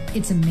it.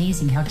 It's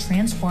amazing how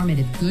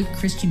transformative good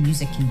Christian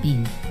music can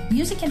be.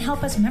 Music can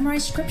help us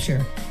memorize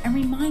scripture and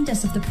remind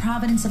us of the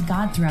providence of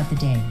God throughout the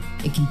day.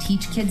 It can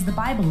teach kids the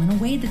Bible in a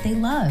way that they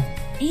love,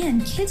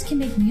 and kids can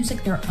make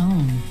music their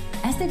own.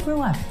 As they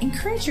grow up,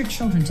 encourage your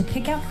children to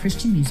pick out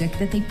Christian music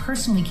that they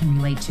personally can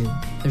relate to.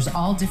 There's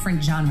all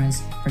different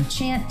genres, from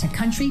chant to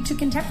country to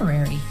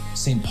contemporary.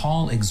 St.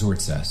 Paul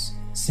exhorts us,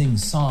 sing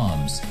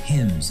psalms,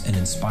 hymns, and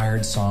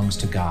inspired songs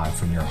to God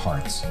from your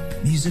hearts.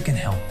 Music can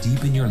help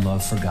deepen your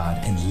love for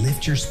God and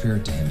lift your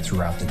spirit to Him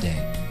throughout the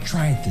day.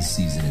 Try it this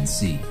season and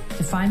see.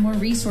 To find more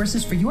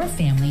resources for your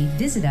family,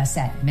 visit us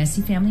at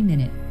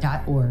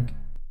messyfamilyminute.org.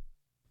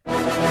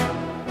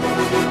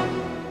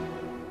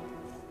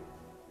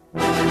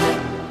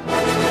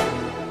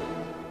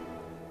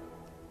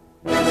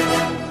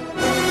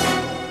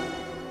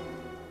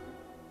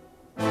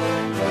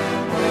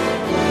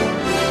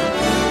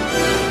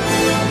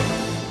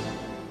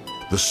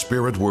 The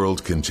Spirit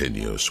World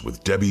continues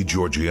with Debbie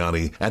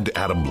Georgianni and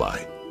Adam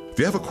Blai. If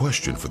you have a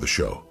question for the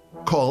show,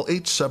 call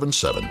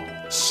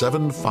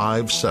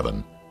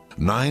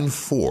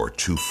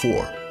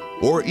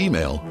 877-757-9424 or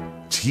email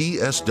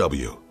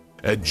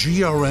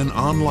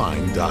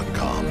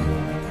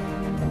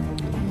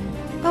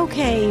tsw@grnonline.com.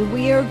 Okay,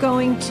 we are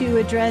going to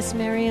address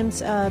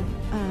Miriam's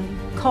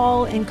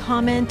call and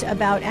comment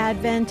about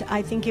Advent.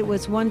 I think it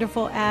was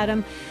wonderful,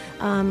 Adam.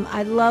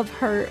 I love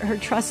her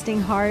trusting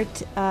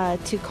heart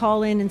to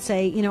call in and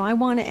say, I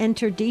want to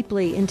enter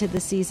deeply into the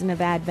season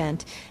of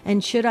Advent.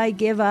 And should I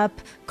give up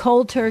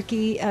cold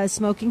turkey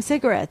smoking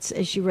cigarettes?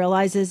 As she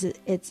realizes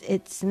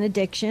it's an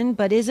addiction,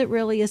 but is it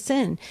really a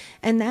sin?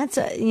 And that's,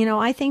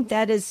 I think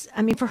that is,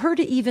 for her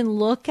to even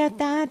look at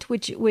that,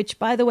 which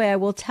by the way, I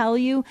will tell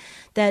you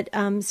that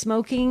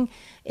smoking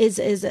is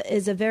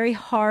a very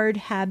hard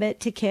habit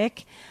to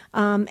kick.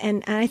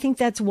 And I think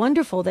that's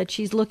wonderful that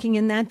she's looking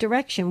in that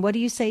direction. What do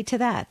you say to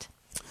that?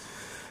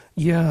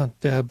 Yeah,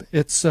 Deb,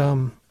 it's,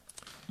 so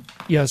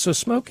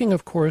smoking,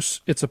 of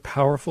course, it's a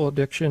powerful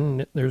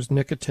addiction. There's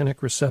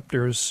nicotinic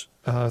receptors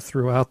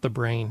throughout the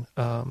brain.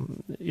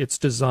 It's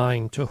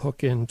designed to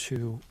hook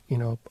into,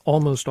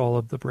 almost all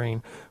of the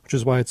brain, which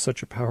is why it's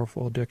such a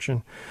powerful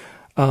addiction.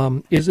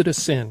 Is it a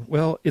sin?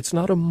 Well, it's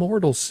not a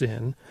mortal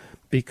sin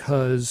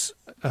because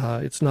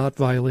it's not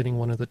violating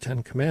one of the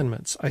 10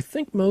 Commandments. I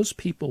think most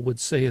people would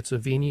say it's a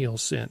venial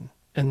sin,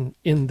 and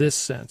in this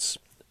sense.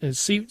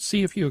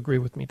 See if you agree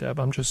with me, Deb.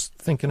 I'm just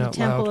thinking out loud. The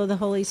temple of the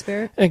Holy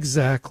Spirit?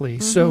 Exactly.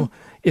 Mm-hmm. So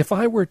if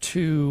I were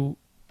to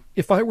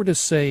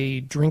say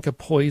drink a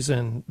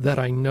poison that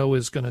I know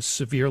is going to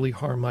severely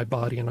harm my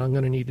body and I'm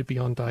going to need to be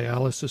on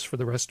dialysis for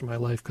the rest of my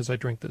life because I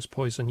drink this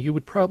poison, you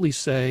would probably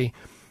say,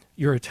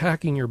 you're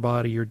attacking your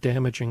body, you're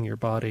damaging your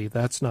body.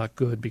 That's not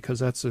good because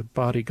that's a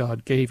body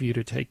God gave you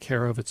to take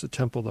care of. It's a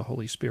temple of the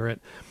Holy Spirit.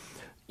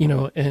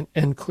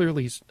 And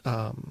clearly,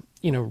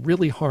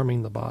 really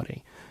harming the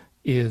body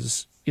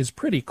is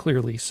pretty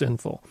clearly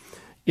sinful.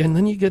 And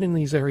then you get in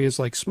these areas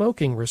like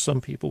smoking where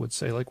some people would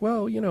say like,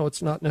 well,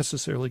 it's not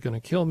necessarily going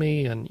to kill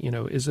me. And,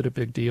 is it a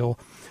big deal?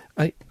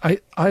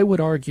 I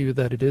would argue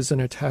that it is an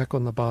attack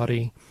on the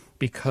body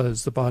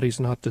because the body's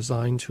not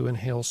designed to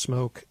inhale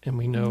smoke, and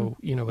we know,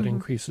 it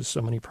increases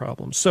so many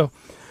problems. So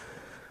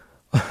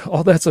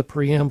all that's a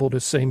preamble to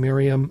say,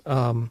 Miriam,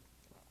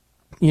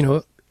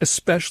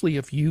 especially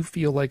if you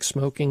feel like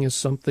smoking is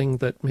something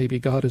that maybe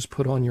God has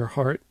put on your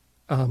heart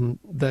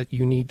that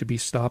you need to be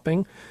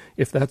stopping,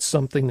 if that's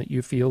something that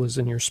you feel is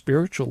in your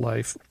spiritual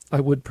life, I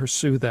would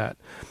pursue that.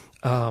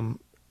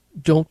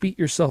 Don't beat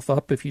yourself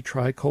up if you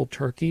try cold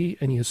turkey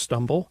and you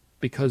stumble,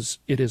 because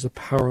it is a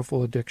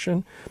powerful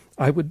addiction.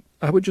 I would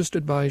just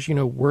advise,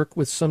 work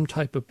with some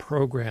type of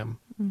program,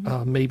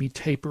 maybe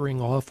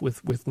tapering off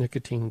with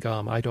nicotine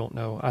gum. I don't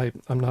know.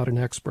 I'm not an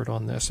expert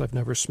on this. I've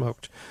never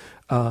smoked.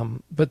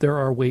 But there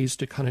are ways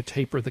to kind of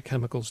taper the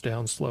chemicals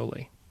down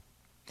slowly.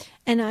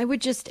 And I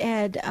would just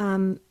add,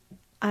 I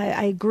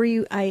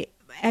agree. I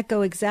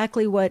echo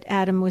exactly what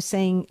Adam was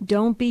saying.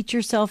 Don't beat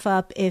yourself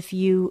up if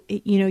your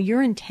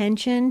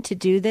intention to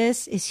do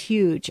this is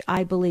huge,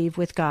 I believe,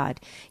 with God.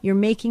 You're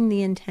making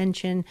the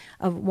intention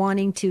of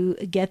wanting to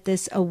get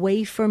this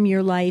away from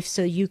your life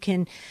so you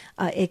can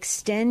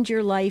extend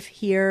your life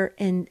here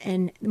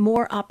and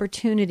more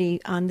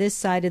opportunity on this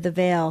side of the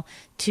veil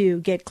to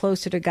get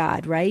closer to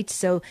God, right?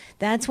 So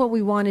that's what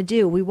we want to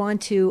do. We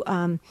want to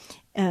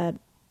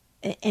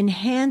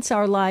enhance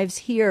our lives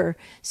here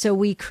so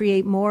we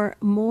create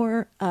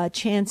more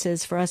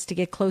chances for us to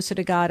get closer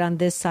to God on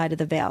this side of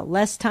the veil.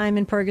 Less time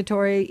in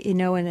purgatory,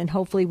 and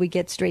hopefully we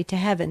get straight to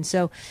heaven.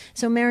 So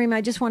Miriam,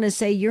 I just want to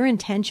say your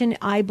intention,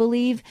 I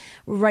believe,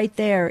 right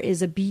there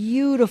is a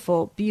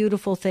beautiful,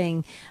 beautiful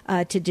thing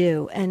to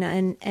do.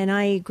 And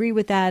I agree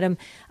with Adam.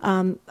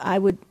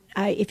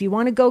 If you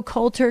want to go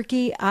cold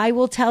turkey, I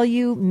will tell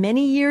you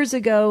many years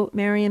ago,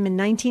 Miriam, in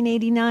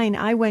 1989,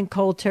 I went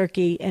cold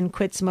turkey and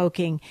quit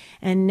smoking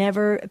and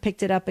never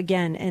picked it up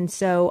again. And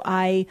so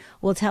I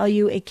will tell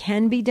you it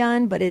can be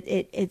done, but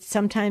it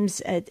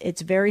sometimes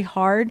it's very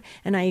hard.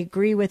 And I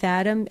agree with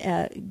Adam.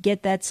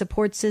 Get that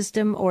support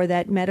system or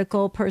that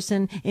medical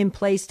person in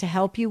place to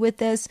help you with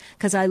this,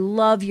 because I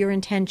love your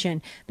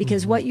intention.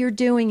 Because what you're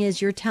doing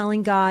is you're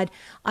telling God,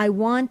 I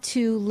want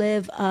to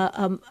live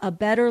a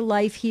better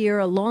life here,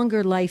 a long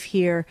longer life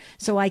here,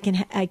 so I can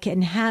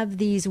have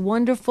these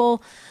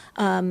wonderful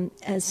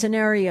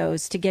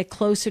scenarios to get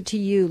closer to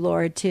you,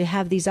 Lord, to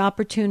have these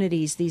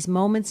opportunities, these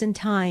moments in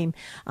time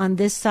on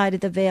this side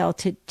of the veil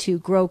to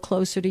grow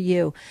closer to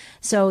you.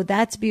 So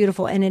that's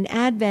beautiful. And in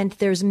Advent,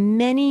 there's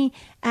many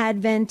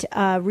Advent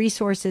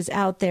resources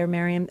out there,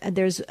 Miriam.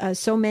 There's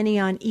so many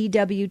on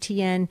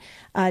EWTN.com.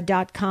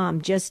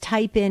 Just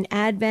type in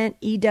Advent,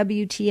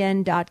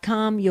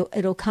 EWTN.com.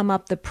 It'll come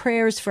up the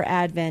prayers for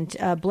Advent,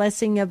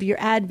 blessing of your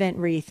Advent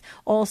wreath,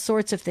 all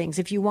sorts of things.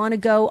 If you want to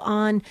go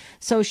on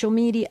social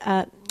media,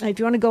 if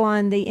you want to go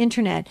on the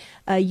internet,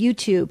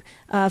 YouTube,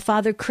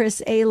 Father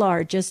Chris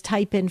Alar, just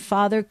type in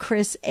Father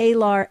Chris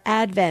Alar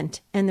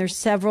Advent, and there's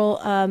several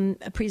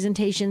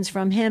presentations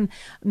from him.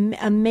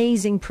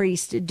 Amazing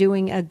priest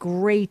doing a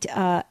great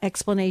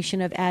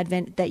explanation of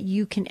Advent that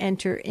you can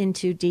enter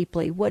into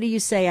deeply. What do you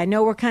say? I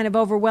know we're kind of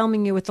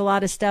overwhelming you with a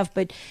lot of stuff,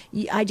 but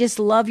I just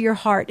love your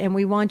heart, and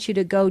we want you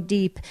to go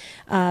deep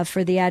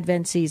for the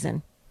Advent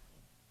season.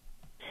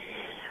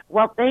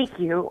 Well, thank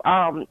you.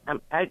 I'm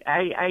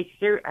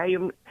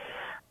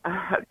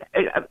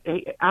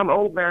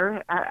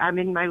older. I'm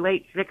in my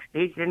late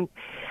 60s, and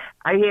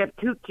I have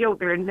 2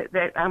 children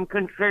that I'm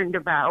concerned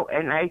about,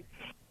 and I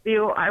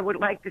feel I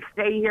would like to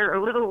stay here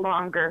a little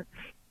longer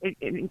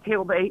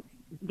until they,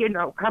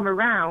 come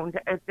around.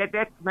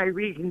 That's my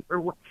reason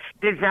for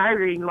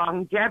desiring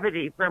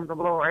longevity from the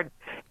Lord.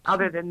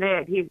 Other than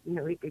that, he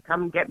could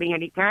come and get me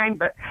anytime,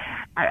 but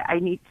I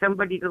need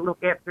somebody to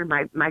look after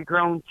my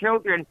grown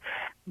children.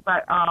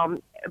 But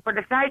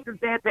aside from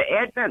that, the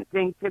Advent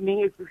thing to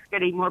me is just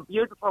getting more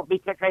beautiful,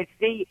 because I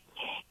see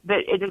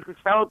that it is a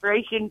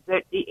celebration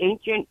that the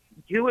ancient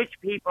Jewish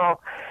people,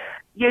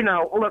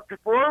 looked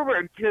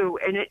forward to,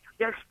 and it's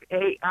just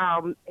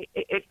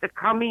it's the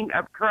coming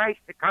of Christ,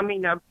 the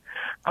coming of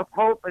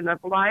hope and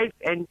of life.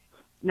 And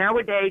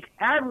nowadays,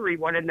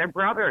 everyone and their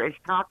brother is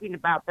talking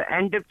about the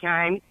end of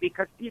times,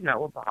 because,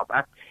 of all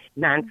the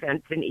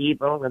nonsense and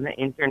evil and the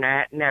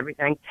internet and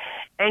everything.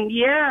 And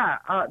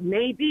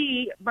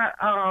maybe, but,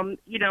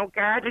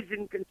 God is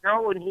in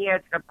control and he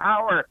has the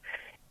power.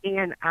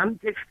 And I'm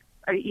just,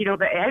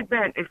 the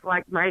Advent is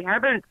like my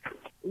heaven.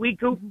 We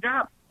goofed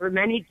up for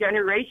many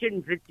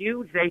generations. The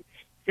Jews, they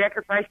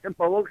sacrificed the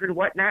bulls and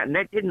whatnot, and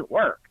that didn't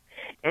work.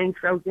 And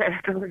so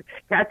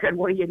God said,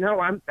 well,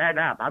 I'm fed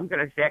up. I'm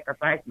going to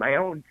sacrifice my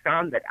own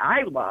son that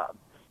I love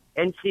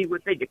and see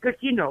what they do. Because,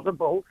 the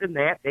bulls and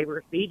that, they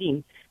were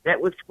feeding.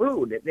 That was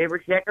food. They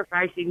were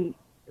sacrificing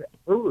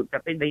food,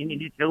 something they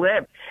needed to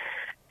live.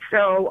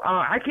 So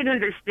I can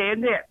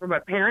understand that from a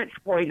parent's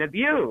point of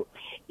view.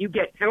 You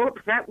get so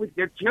upset with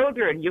your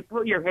children, you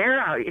pull your hair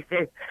out. You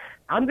say,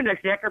 I'm going to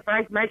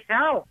sacrifice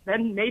myself.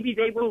 Then maybe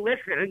they will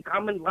listen and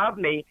come and love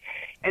me.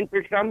 And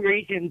for some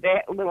reason,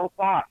 that little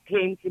thought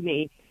came to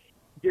me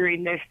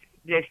during this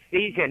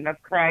season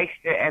of Christ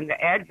and the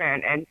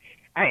Advent. And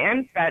I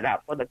am fed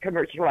up with the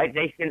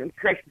commercialization of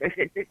Christmas.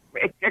 It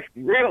just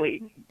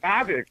really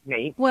bothers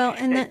me. Well,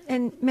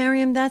 and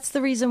Miriam, that's the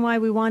reason why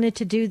we wanted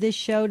to do this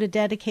show, to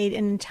dedicate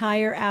an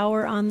entire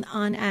hour on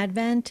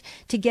Advent,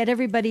 to get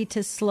everybody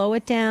to slow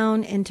it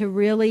down and to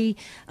really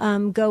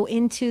go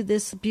into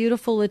this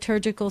beautiful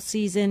liturgical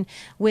season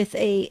with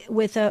a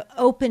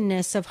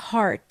openness of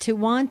heart, to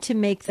want to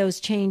make those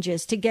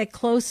changes, to get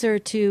closer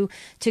to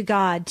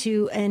God,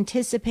 to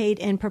anticipate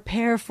and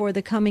prepare for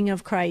the coming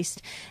of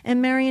Christ.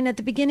 And Marian, at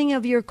the beginning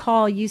of your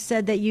call, you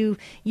said that you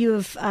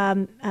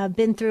have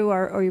been through,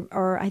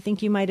 or I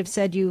think you might have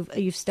said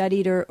you've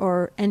studied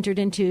or entered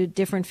into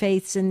different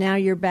faiths, and now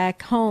you're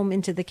back home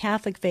into the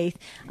Catholic faith.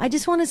 I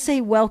just want to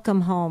say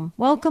welcome home.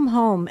 Welcome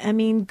home. I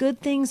mean, good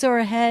things are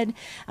ahead.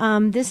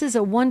 This is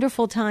a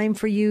wonderful time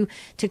for you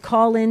to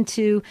call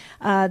into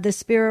the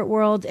spirit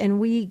world, and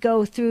we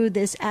go through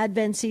this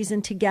Advent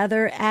season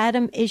together.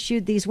 Adam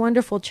issued these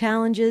wonderful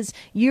challenges.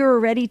 You're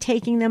already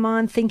taking them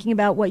on, thinking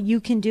about what you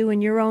can do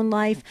in your own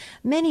life.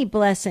 Many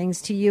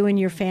blessings to you and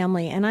your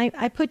family. And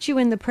I put you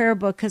in the prayer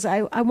book because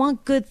I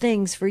want good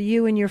things for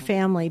you and your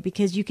family,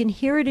 because you can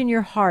hear it in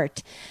your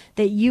heart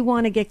that you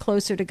want to get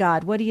closer to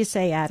God. What do you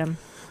say, Adam?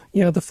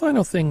 Yeah, the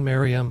final thing,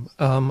 Miriam,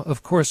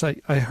 of course, I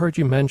heard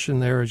you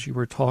mention there as you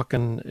were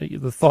talking,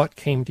 the thought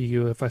came to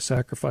you, if I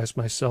sacrifice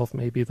myself,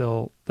 maybe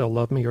they'll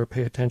love me or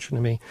pay attention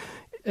to me.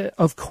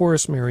 Of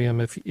course,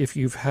 Miriam, if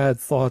you've had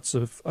thoughts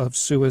of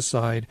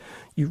suicide,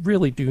 you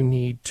really do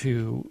need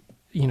to,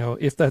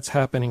 if that's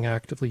happening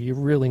actively, you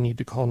really need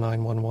to call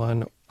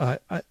 911.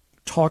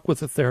 Talk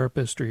with a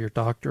therapist or your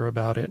doctor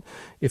about it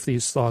if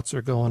these thoughts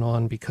are going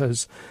on,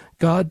 because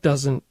God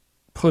doesn't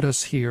put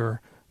us here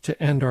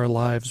to end our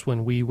lives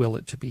when we will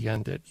it to be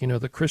ended.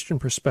 The Christian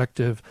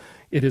perspective,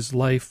 it is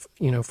life,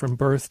 from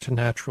birth to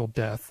natural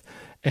death.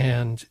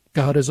 And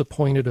God has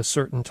appointed a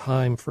certain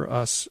time for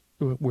us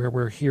where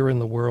we're here in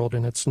the world,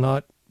 and it's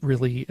not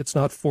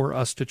for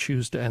us to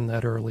choose to end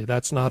that early.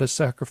 That's not a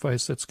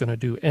sacrifice that's going to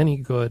do any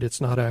good.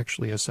 It's not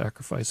actually a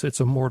sacrifice. It's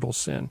a mortal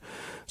sin.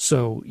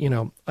 So,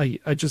 I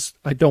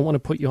don't want to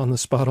put you on the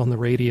spot on the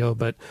radio,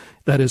 but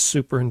that is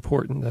super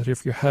important, that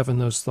if you're having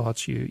those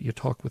thoughts, you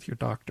talk with your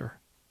doctor.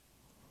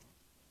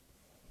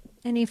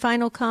 Any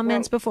final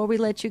comments before we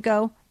let you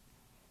go?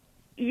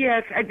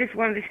 Yes, I just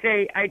wanted to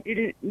say I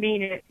didn't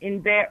mean it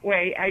in that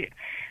way. I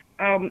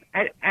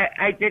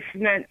just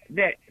meant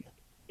that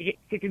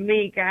to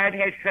me, God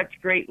has such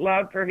great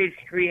love for His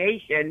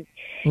creation.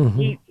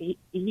 Mm-hmm.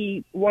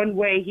 He one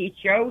way He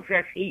shows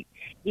us, He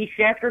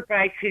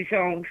sacrificed His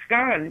own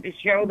Son to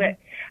show that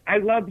I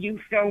love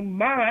you so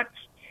much.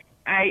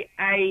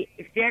 I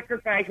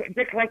sacrifice,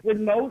 just like with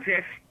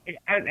Moses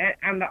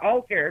on the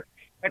altar.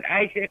 But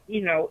Isaac,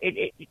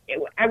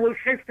 I was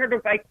just sort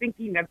of like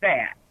thinking of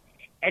that.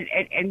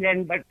 And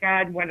then, but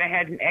God went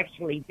ahead and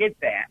actually did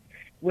that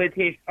with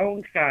His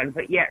own Son,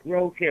 but yet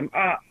rose Him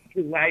up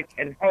to life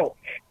and hope.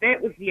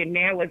 That was the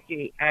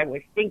analogy I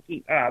was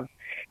thinking of.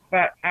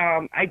 But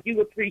I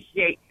do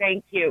appreciate,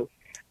 thank you,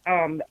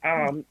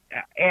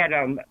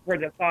 Adam, for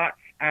the thoughts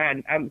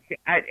on,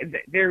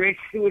 there is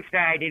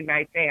suicide in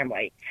my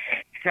family.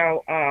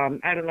 So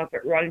I don't know if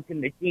it runs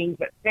in the genes,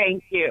 but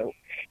thank you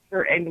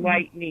for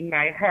enlightening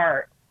my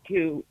heart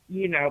to,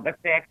 the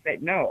fact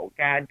that no,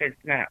 God does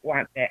not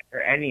want that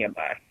for any of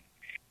us.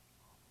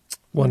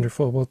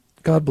 Wonderful. Well,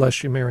 God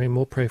bless you, Mary, and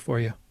we'll pray for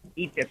you.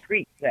 Need to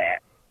preach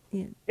that.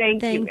 Yeah.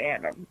 Thank you,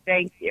 Adam.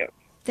 Thank you.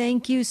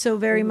 Thank you so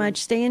very much.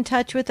 Stay in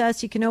touch with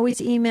us. You can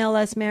always email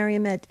us,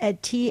 Miriam, at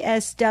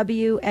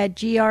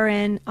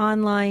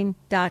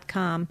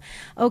tsw@grnonline.com.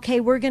 Okay,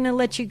 we're going to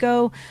let you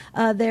go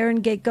there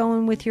and get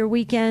going with your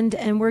weekend,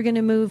 and we're going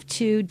to move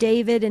to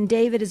David. And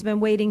David has been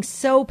waiting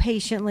so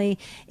patiently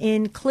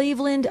in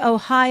Cleveland,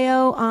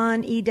 Ohio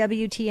on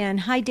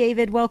EWTN. Hi,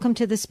 David. Welcome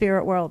to the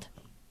Spirit World.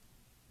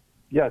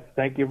 Yes,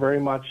 thank you very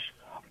much.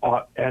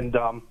 And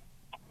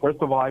first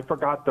of all, I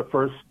forgot the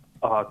first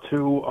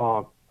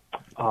two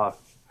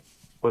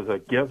was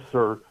it gifts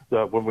or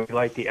when we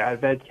light the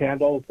Advent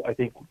candles. I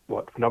think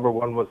number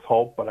one was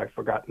hope, but I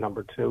forgot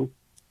number two.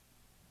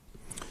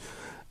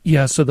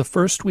 Yeah, so the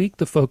first week,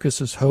 the focus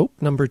is hope.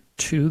 Number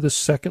two, the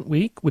second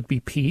week would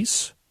be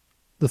peace.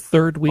 The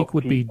third week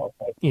would be,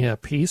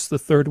 peace. The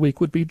third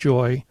week would be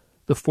joy.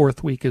 The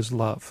fourth week is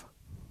love.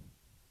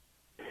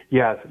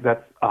 Yes,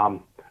 that's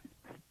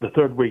the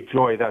third week,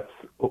 joy. That's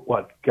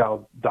what,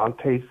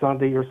 Gaudete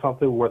Sunday or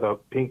something, where the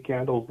pink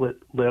candles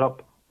lit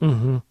up.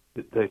 Mm-hmm.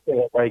 They say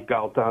it right,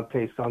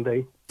 Gaudete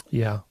Sunday?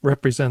 Yeah,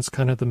 represents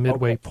kind of the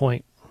midway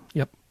point.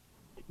 Yep.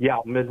 Yeah,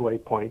 midway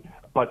point.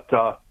 But,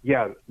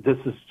 this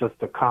is just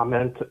a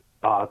comment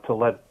to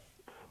let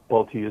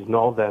both of you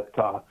know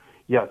that,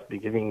 yes,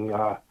 beginning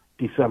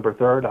December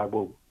 3rd, I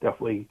will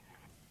definitely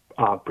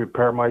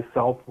prepare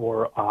myself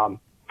for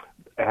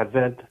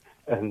Advent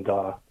and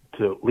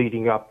to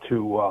leading up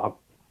to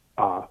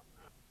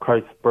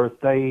Christ's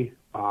birthday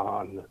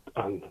on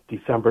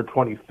December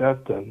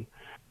 25th. And,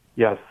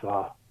 yes,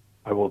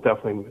 I will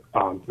definitely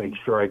make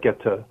sure I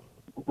get to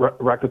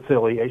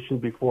reconciliation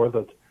before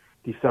the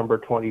December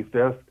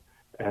 25th.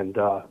 And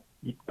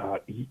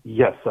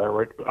yes,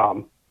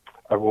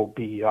 I will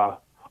be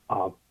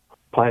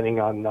planning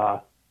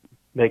on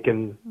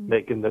making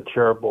the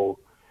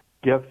charitable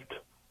gift.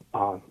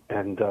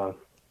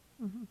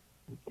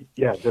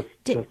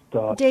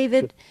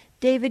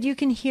 David, you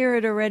can hear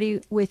it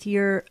already with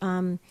your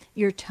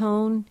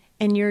tone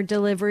and your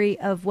delivery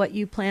of what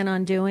you plan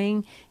on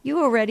doing.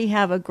 You already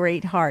have a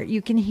great heart.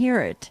 You can hear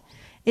it.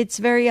 It's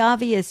very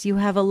obvious you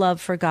have a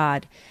love for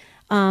God.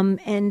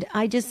 And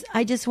I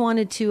just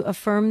wanted to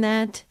affirm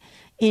that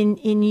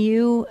in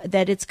you,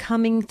 that it's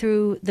coming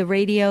through the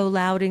radio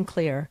loud and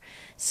clear.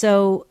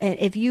 So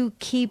if you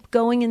keep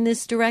going in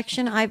this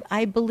direction,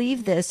 I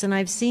believe this, and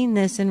I've seen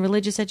this in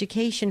religious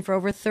education for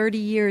over 30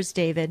 years,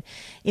 David.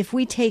 If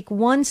we take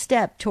one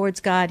step towards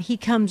God, He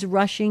comes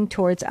rushing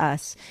towards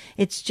us.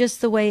 It's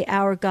just the way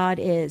our God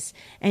is.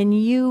 And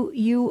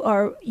you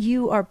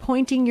are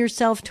pointing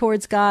yourself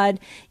towards God.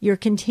 You're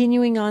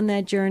continuing on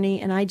that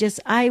journey. And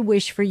I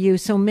wish for you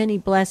so many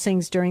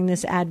blessings during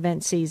this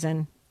Advent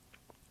season.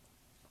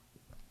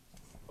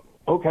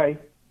 Okay.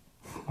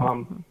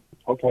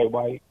 Okay,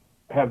 well, I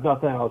have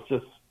nothing else,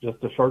 just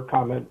a short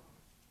comment.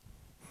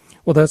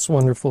 Well, that's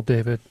wonderful,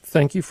 David.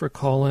 Thank you for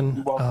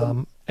calling.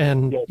 We'll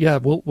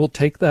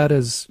take that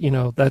as,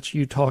 that's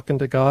you talking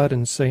to God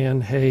and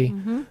saying, hey,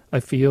 I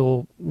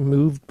feel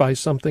moved by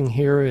something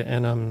here,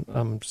 and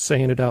I'm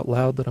saying it out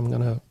loud that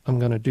I'm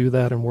gonna do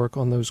that and work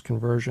on that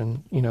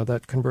conversion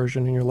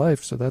in your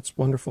life. So that's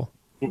wonderful.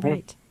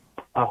 Right.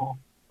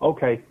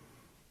 Okay.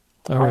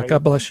 All right.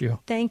 God bless you.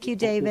 Thank you,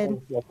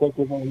 David. Thank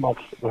you very much.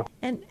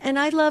 And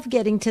I love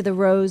getting to the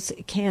rose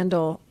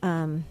candle,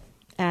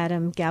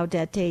 Adam,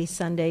 Gaudete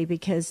Sunday,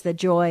 because the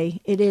joy,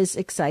 it is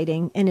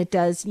exciting, and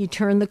you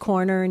turn the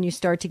corner and you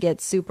start to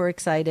get super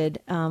excited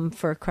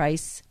for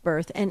Christ's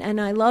birth. And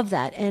I love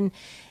that. And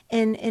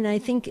I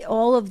think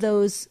all of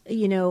those,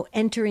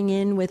 entering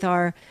in with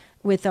our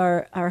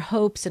our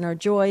hopes and our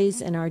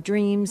joys and our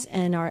dreams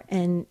and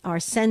our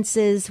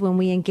senses, when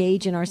we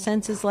engage in our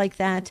senses like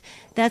that.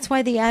 That's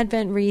why the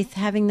Advent wreath,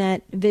 having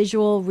that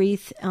visual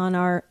wreath on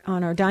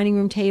our dining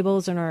room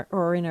tables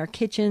or in our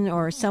kitchen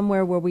or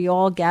somewhere where we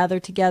all gather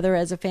together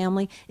as a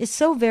family, is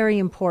so very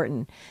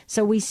important.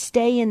 So we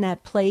stay in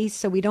that place,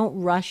 so we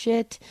don't rush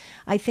it.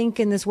 I think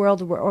in this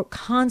world we're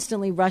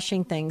constantly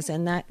rushing things,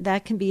 and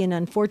that can be an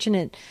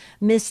unfortunate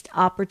missed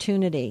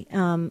opportunity,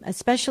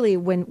 especially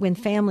when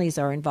families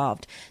are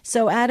involved.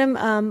 So Adam,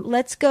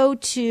 let's go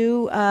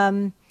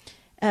to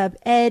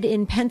Ed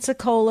in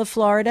Pensacola,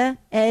 Florida.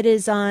 Ed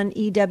is on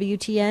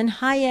EWTN.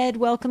 Hi, Ed.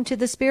 Welcome to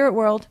the Spirit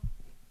World.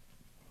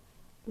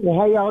 Well,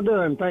 how y'all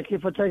doing? Thank you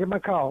for taking my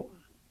call.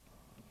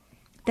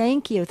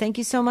 Thank you. Thank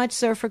you so much,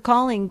 sir, for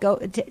calling. Go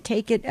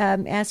take it.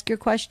 Ask your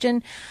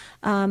question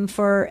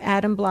for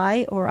Adam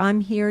Blai, or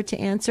I'm here to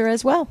answer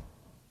as well.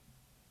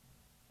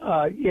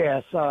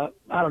 Yes. I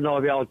don't know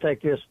if y'all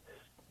take this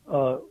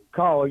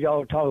call.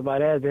 Y'all talk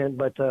about Advent,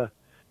 but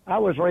I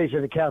was raised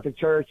in the Catholic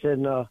Church,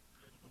 and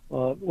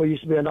we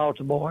used to be an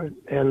altar boy,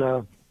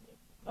 and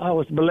I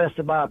was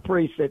molested by a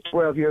priest at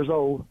 12 years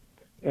old,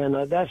 and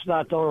that's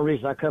not the only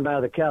reason I come out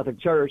of the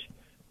Catholic Church.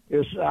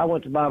 I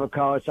went to Bible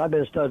college. I've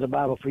been studying the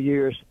Bible for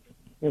years.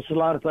 There's a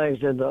lot of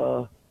things in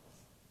the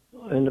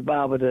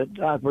Bible that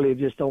I believe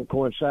just don't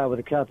coincide with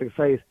the Catholic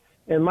faith.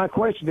 And my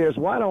question is,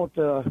 why don't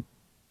the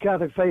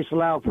Catholic faith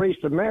allow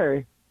priests to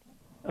marry?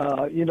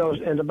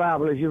 In the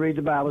Bible, if you read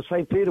the Bible,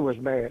 St. Peter was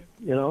married,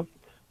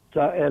 So,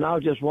 and I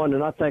was just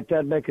wondering, I think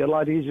that'd make it a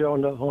lot easier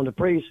on the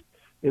priests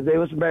if they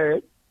was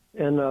married.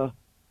 And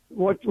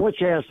what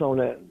chance on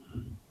that?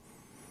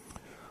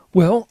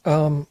 Well,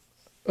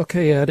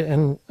 okay, Ed,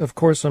 and of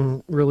course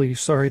I'm really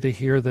sorry to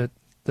hear that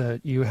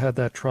you had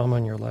that trauma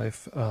in your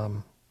life.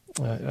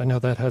 I know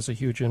that has a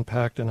huge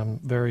impact, and I'm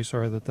very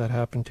sorry that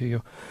happened to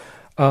you.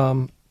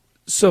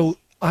 So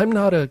I'm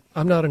not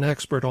an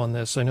expert on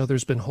this. I know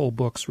there's been whole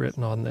books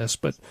written on this,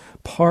 but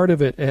part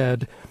of it,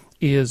 Ed,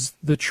 is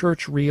the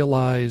church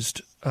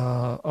realized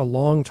a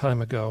long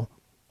time ago,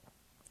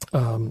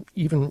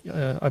 even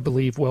I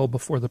believe well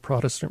before the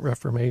Protestant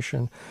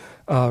Reformation,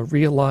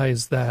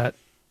 realized that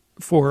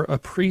for a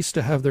priest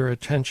to have their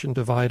attention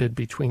divided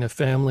between a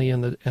family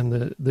and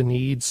the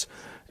needs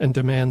and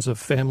demands of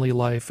family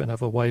life and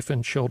of a wife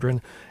and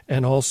children,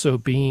 and also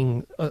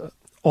being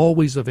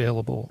always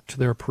available to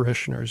their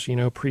parishioners.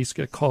 Priests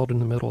get called in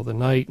the middle of the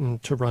night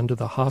and to run to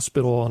the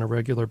hospital on a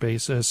regular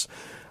basis.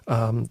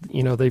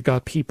 They've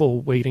got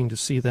people waiting to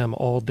see them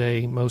all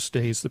day. Most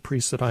days, the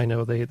priests that I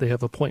know, they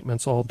have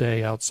appointments all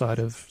day outside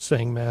of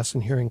saying Mass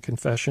and hearing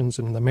confessions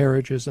and the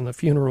marriages and the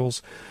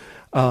funerals.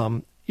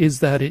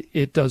 Is that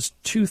it does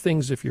two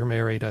things if you're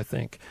married, I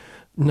think.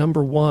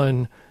 Number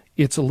one,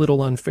 it's a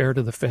little unfair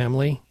to the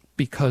family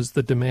because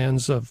the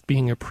demands of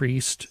being a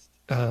priest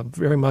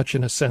very much,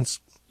 in a sense,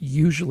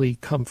 usually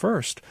come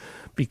first,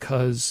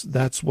 because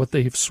that's what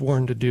they've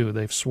sworn to do.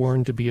 They've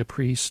sworn to be a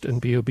priest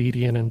and be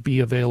obedient and be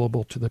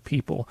available to the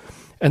people.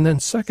 And then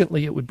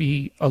secondly, it would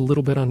be a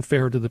little bit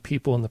unfair to the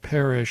people in the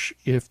parish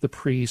if the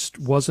priest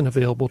wasn't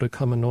available to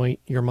come anoint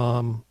your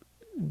mom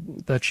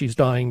that she's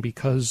dying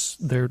because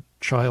their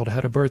child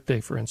had a birthday,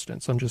 for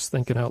instance. I'm just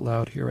thinking out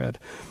loud here, Ed.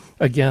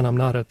 Again, I'm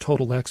not a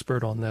total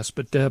expert on this,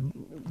 but Deb,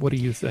 what do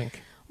you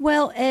think?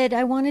 Well, Ed,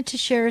 I wanted to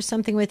share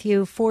something with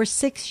you. For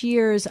 6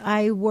 years,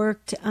 I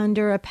worked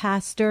under a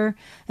pastor,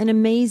 an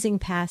amazing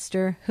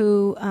pastor,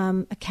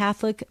 a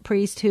Catholic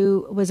priest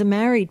who was a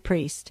married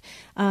priest.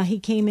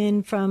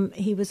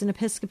 He was an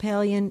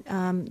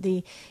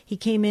Episcopalian. He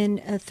came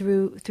in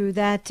through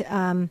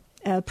that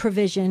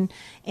provision,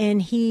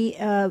 and he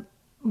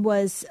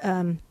was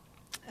a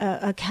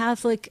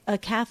Catholic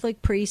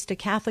priest, a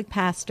Catholic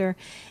pastor,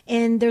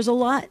 and there's a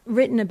lot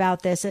written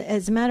about this.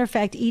 As a matter of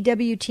fact,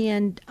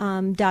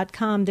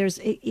 EWTN.com,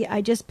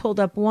 I just pulled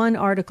up one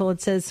article.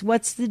 It says,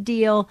 "What's the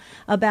deal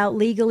about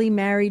legally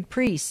married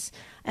priests?"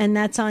 And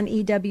that's on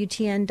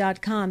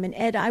EWTN.com. And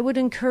Ed, I would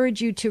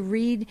encourage you to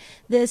read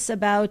this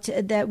about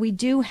that we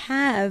do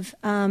have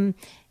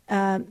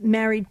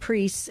married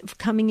priests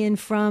coming in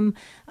from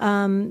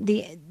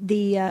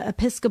the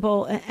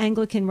Episcopal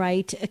Anglican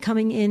rite,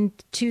 coming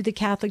into the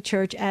Catholic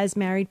Church as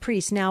married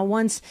priests. Now,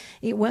 once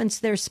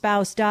their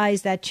spouse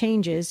dies, that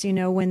changes.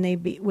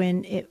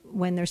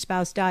 When their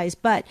spouse dies.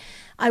 But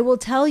I will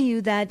tell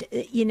you that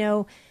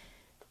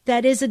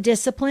that is a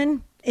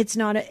discipline. It's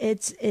not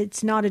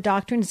a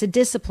doctrine. It's a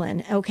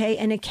discipline, okay,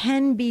 and it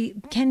can be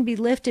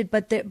lifted.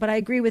 But I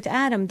agree with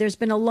Adam. There's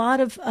been a lot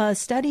of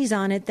studies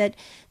on it that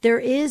there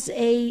is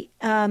a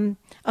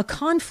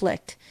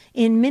conflict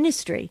in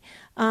ministry.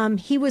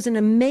 He was an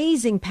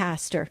amazing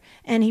pastor,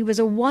 and he was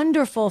a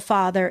wonderful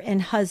father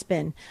and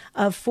husband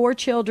of 4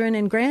 children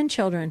and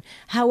grandchildren.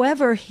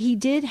 However, he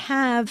did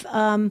have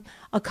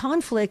a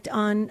conflict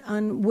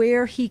on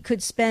where he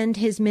could spend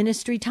his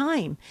ministry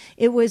time.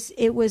 It was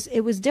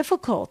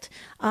difficult.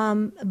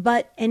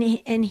 But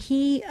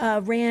he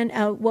ran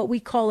what we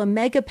call a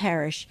mega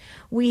parish.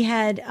 We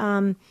had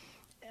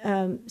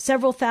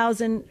several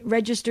thousand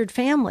registered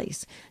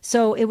families.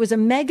 So it was a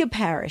mega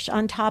parish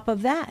on top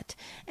of that.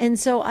 And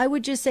so I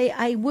would just say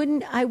I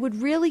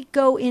would really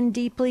go in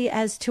deeply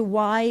as to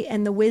why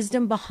and the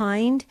wisdom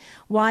behind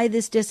why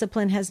this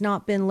discipline has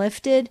not been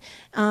lifted,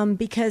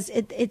 because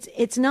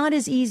it's not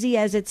as easy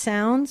as it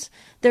sounds.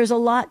 There's a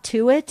lot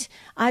to it.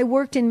 I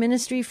worked in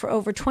ministry for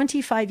over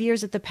 25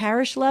 years at the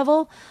parish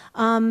level,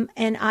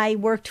 and I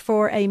worked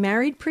for a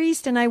married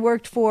priest, and I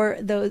worked for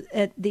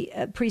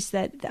the priests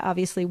that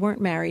obviously weren't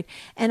married.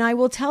 And I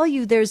will tell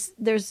you, there's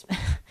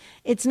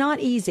it's not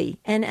easy.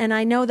 And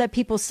I know that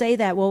people say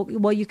that,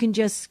 well, you can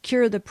just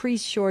cure the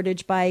priest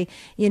shortage by,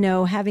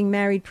 having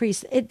married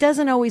priests. It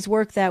doesn't always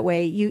work that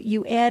way.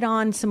 You add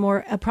on some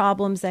more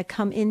problems that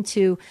come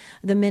into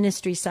the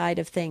ministry side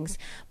of things.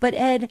 But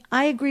Ed,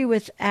 I agree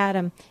with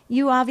Adam.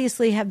 You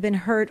obviously have been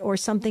hurt, or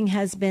something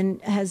has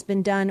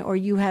been done, or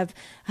you have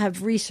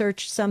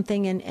researched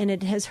something and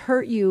it has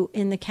hurt you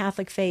in the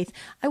Catholic faith.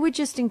 I would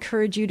just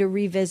encourage you to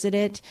revisit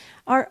it.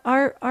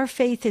 Our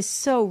faith is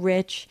so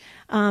rich,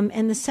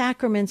 and the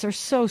sacraments are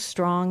so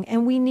strong,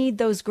 and we need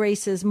those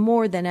graces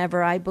more than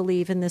ever, I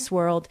believe, in this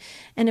world.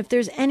 And if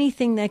there's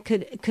anything that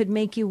could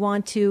make you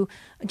want to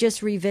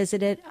just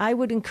revisit it, I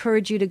would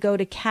encourage you to go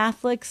to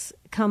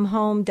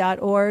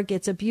CatholicsComeHome.org.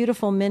 It's a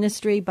beautiful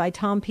ministry by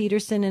Tom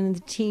Peterson and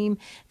the team.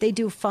 They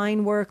do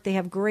fine work. They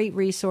have great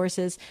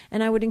resources.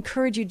 And I would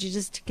encourage you to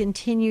just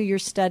continue your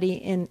study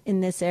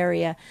in this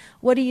area.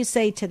 What do you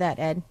say to that,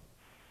 Ed?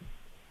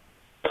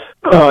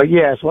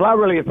 Yes. Well, I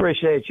really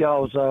appreciate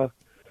y'all's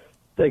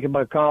taking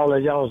my call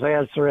and y'all's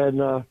answer.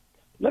 And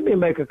let me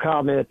make a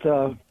comment.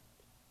 I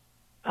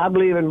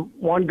believe in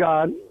one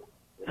God.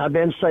 I've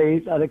been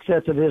saved. I've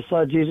accepted His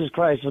Son, Jesus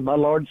Christ, as my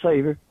Lord and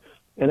Savior,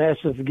 and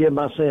asked Him to forgive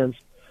my sins.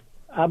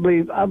 I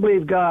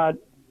believe God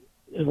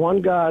is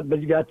one God,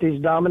 but you got these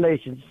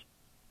denominations,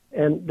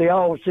 and they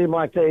all seem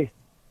like they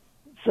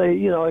say,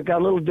 it got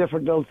a little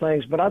different little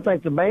things. But I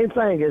think the main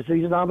thing is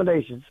these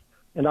denominations,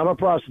 and I'm a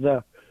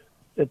Protestant,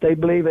 that they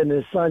believe in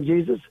His Son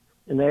Jesus,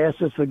 and they ask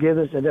His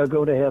forgiveness, and they'll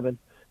go to heaven.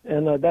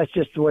 And that's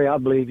just the way I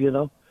believe,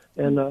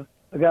 And I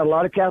got a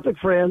lot of Catholic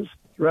friends,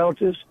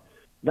 relatives.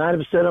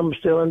 90% of them are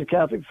still in the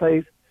Catholic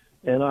faith,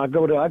 and I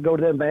go to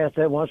their mass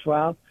every once in a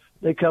while.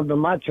 They come to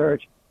my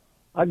church.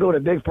 I go to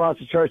a big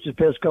Protestant church in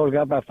Pensacola,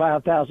 got about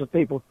 5,000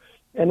 people,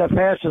 and the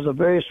pastor's a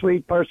very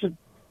sweet person.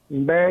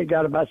 He's married,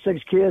 got about 6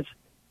 kids,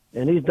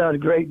 and he's done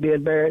great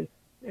being married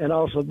and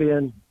also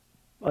being,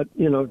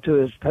 to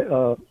his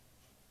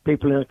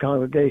people in the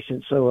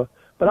congregation. So,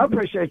 but I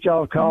appreciate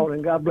y'all calling,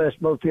 and God bless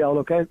both of y'all.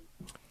 Okay.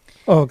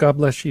 Oh, God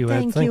bless you,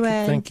 Ed. Thank you,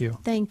 Ed. Thank you.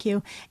 Thank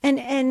you.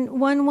 And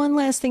one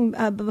last thing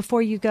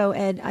before you go,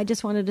 Ed, I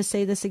just wanted to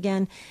say this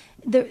again.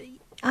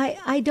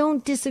 I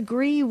don't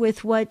disagree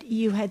with what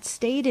you had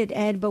stated,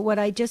 Ed, but what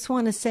I just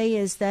want to say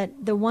is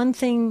that the one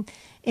thing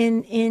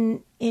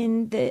in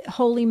the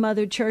Holy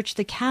Mother Church,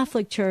 the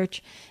Catholic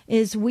Church,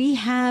 is we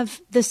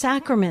have the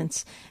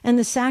sacraments, and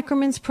the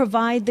sacraments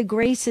provide the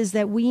graces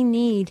that we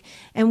need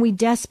and we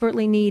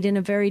desperately need in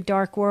a very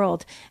dark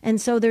world.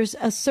 And so there's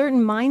a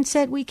certain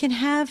mindset we can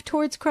have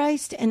towards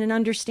Christ and an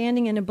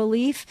understanding and a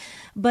belief,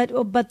 but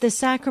the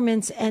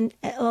sacraments and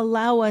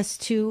allow us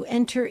to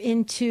enter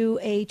into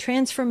a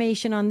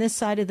transformation on this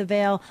side of the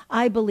veil,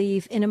 I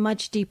believe, in a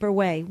much deeper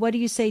way. What do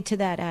you say to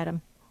that,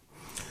 Adam?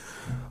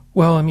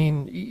 Well,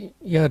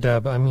 yeah,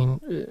 Deb,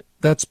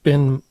 that's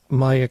been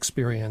my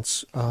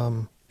experience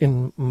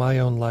in my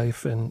own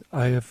life, and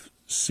I have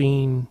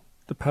seen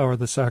the power of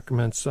the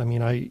sacraments. I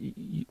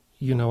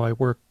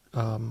work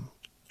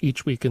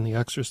each week in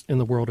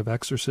the world of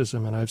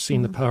exorcism, and I've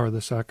seen the power of the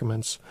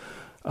sacraments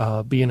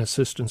be an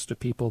assistance to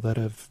people that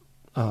have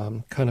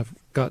kind of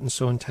gotten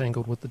so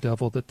entangled with the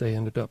devil that they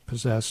ended up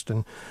possessed,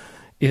 and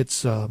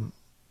it's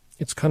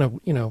kind of,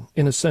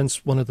 in a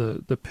sense, one of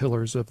the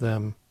pillars of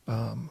them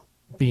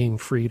being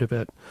freed of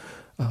it.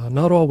 It's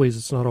not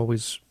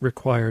always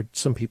required.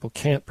 Some people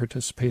can't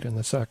participate in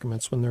the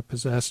sacraments when they're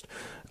possessed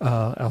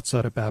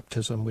outside of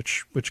baptism,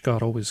 which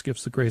God always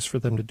gives the grace for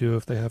them to do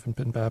if they haven't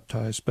been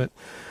baptized. But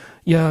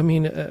yeah,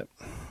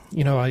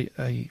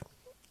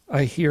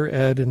 I hear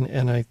Ed,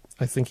 and I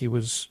think he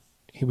was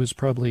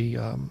probably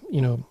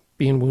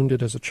being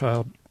wounded as a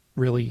child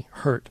really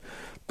hurt.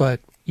 But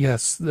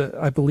yes,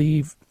 I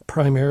believe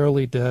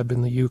primarily, Deb,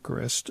 in the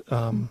Eucharist.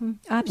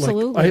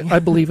 Absolutely. I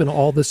believe in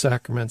all the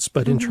sacraments,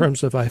 but in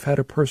terms of I've had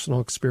a personal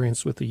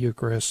experience with the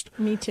Eucharist.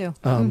 Me too.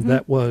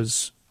 That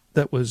was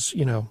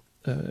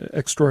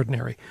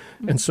extraordinary.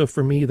 And so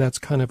for me, that's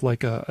kind of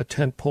like a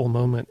tentpole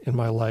moment in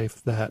my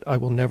life that I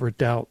will never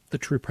doubt the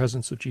true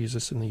presence of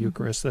Jesus in the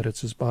Eucharist, that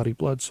it's His body,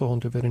 blood, soul,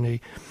 and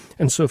divinity.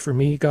 And so for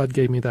me, God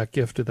gave me that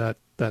gift of that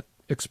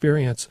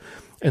experience.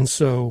 And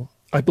so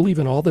I believe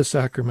in all the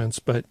sacraments,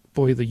 but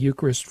boy, the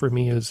Eucharist for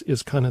me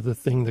is kind of the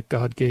thing that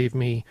God gave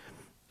me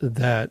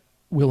that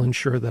will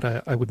ensure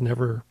that I would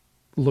never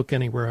look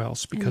anywhere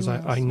else, because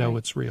I know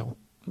it's real.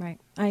 Right.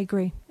 I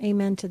agree.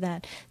 Amen to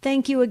that.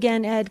 Thank you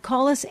again, Ed.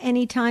 Call us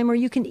anytime, or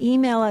you can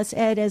email us,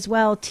 Ed, as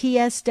well,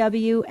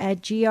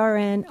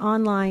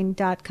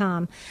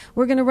 tsw@grnonline.com.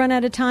 We're going to run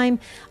out of time.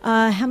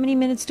 How many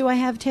minutes do I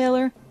have,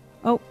 Taylor?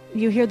 Oh,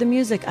 you hear the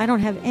music. I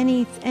don't have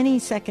any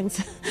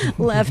seconds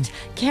left.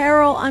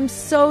 Carol, I'm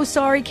so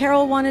sorry.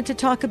 Carol wanted to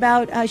talk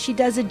about, she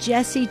does a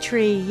Jesse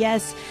tree.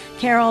 Yes,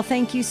 Carol,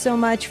 thank you so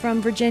much from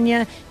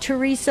Virginia.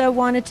 Teresa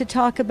wanted to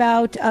talk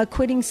about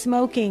quitting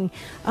smoking,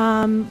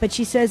 but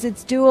she says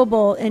it's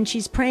doable, and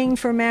she's praying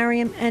for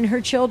Mariam and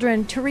her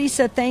children.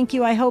 Teresa, thank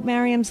you. I hope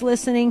Mariam's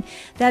listening.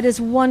 That is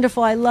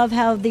wonderful. I love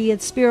how the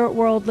Spirit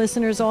World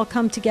listeners all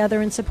come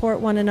together and support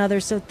one another.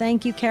 So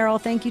thank you, Carol.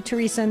 Thank you,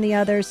 Teresa, and the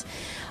others.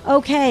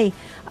 Okay,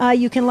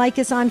 you can like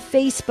us on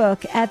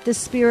Facebook at the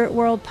Spirit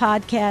World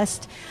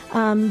Podcast.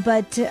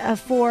 But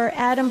for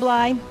Adam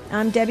Blai,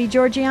 I'm Debbie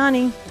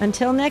Georgianni.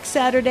 Until next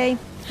Saturday,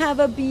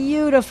 have a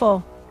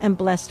beautiful and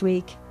blessed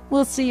week.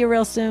 We'll see you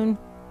real soon.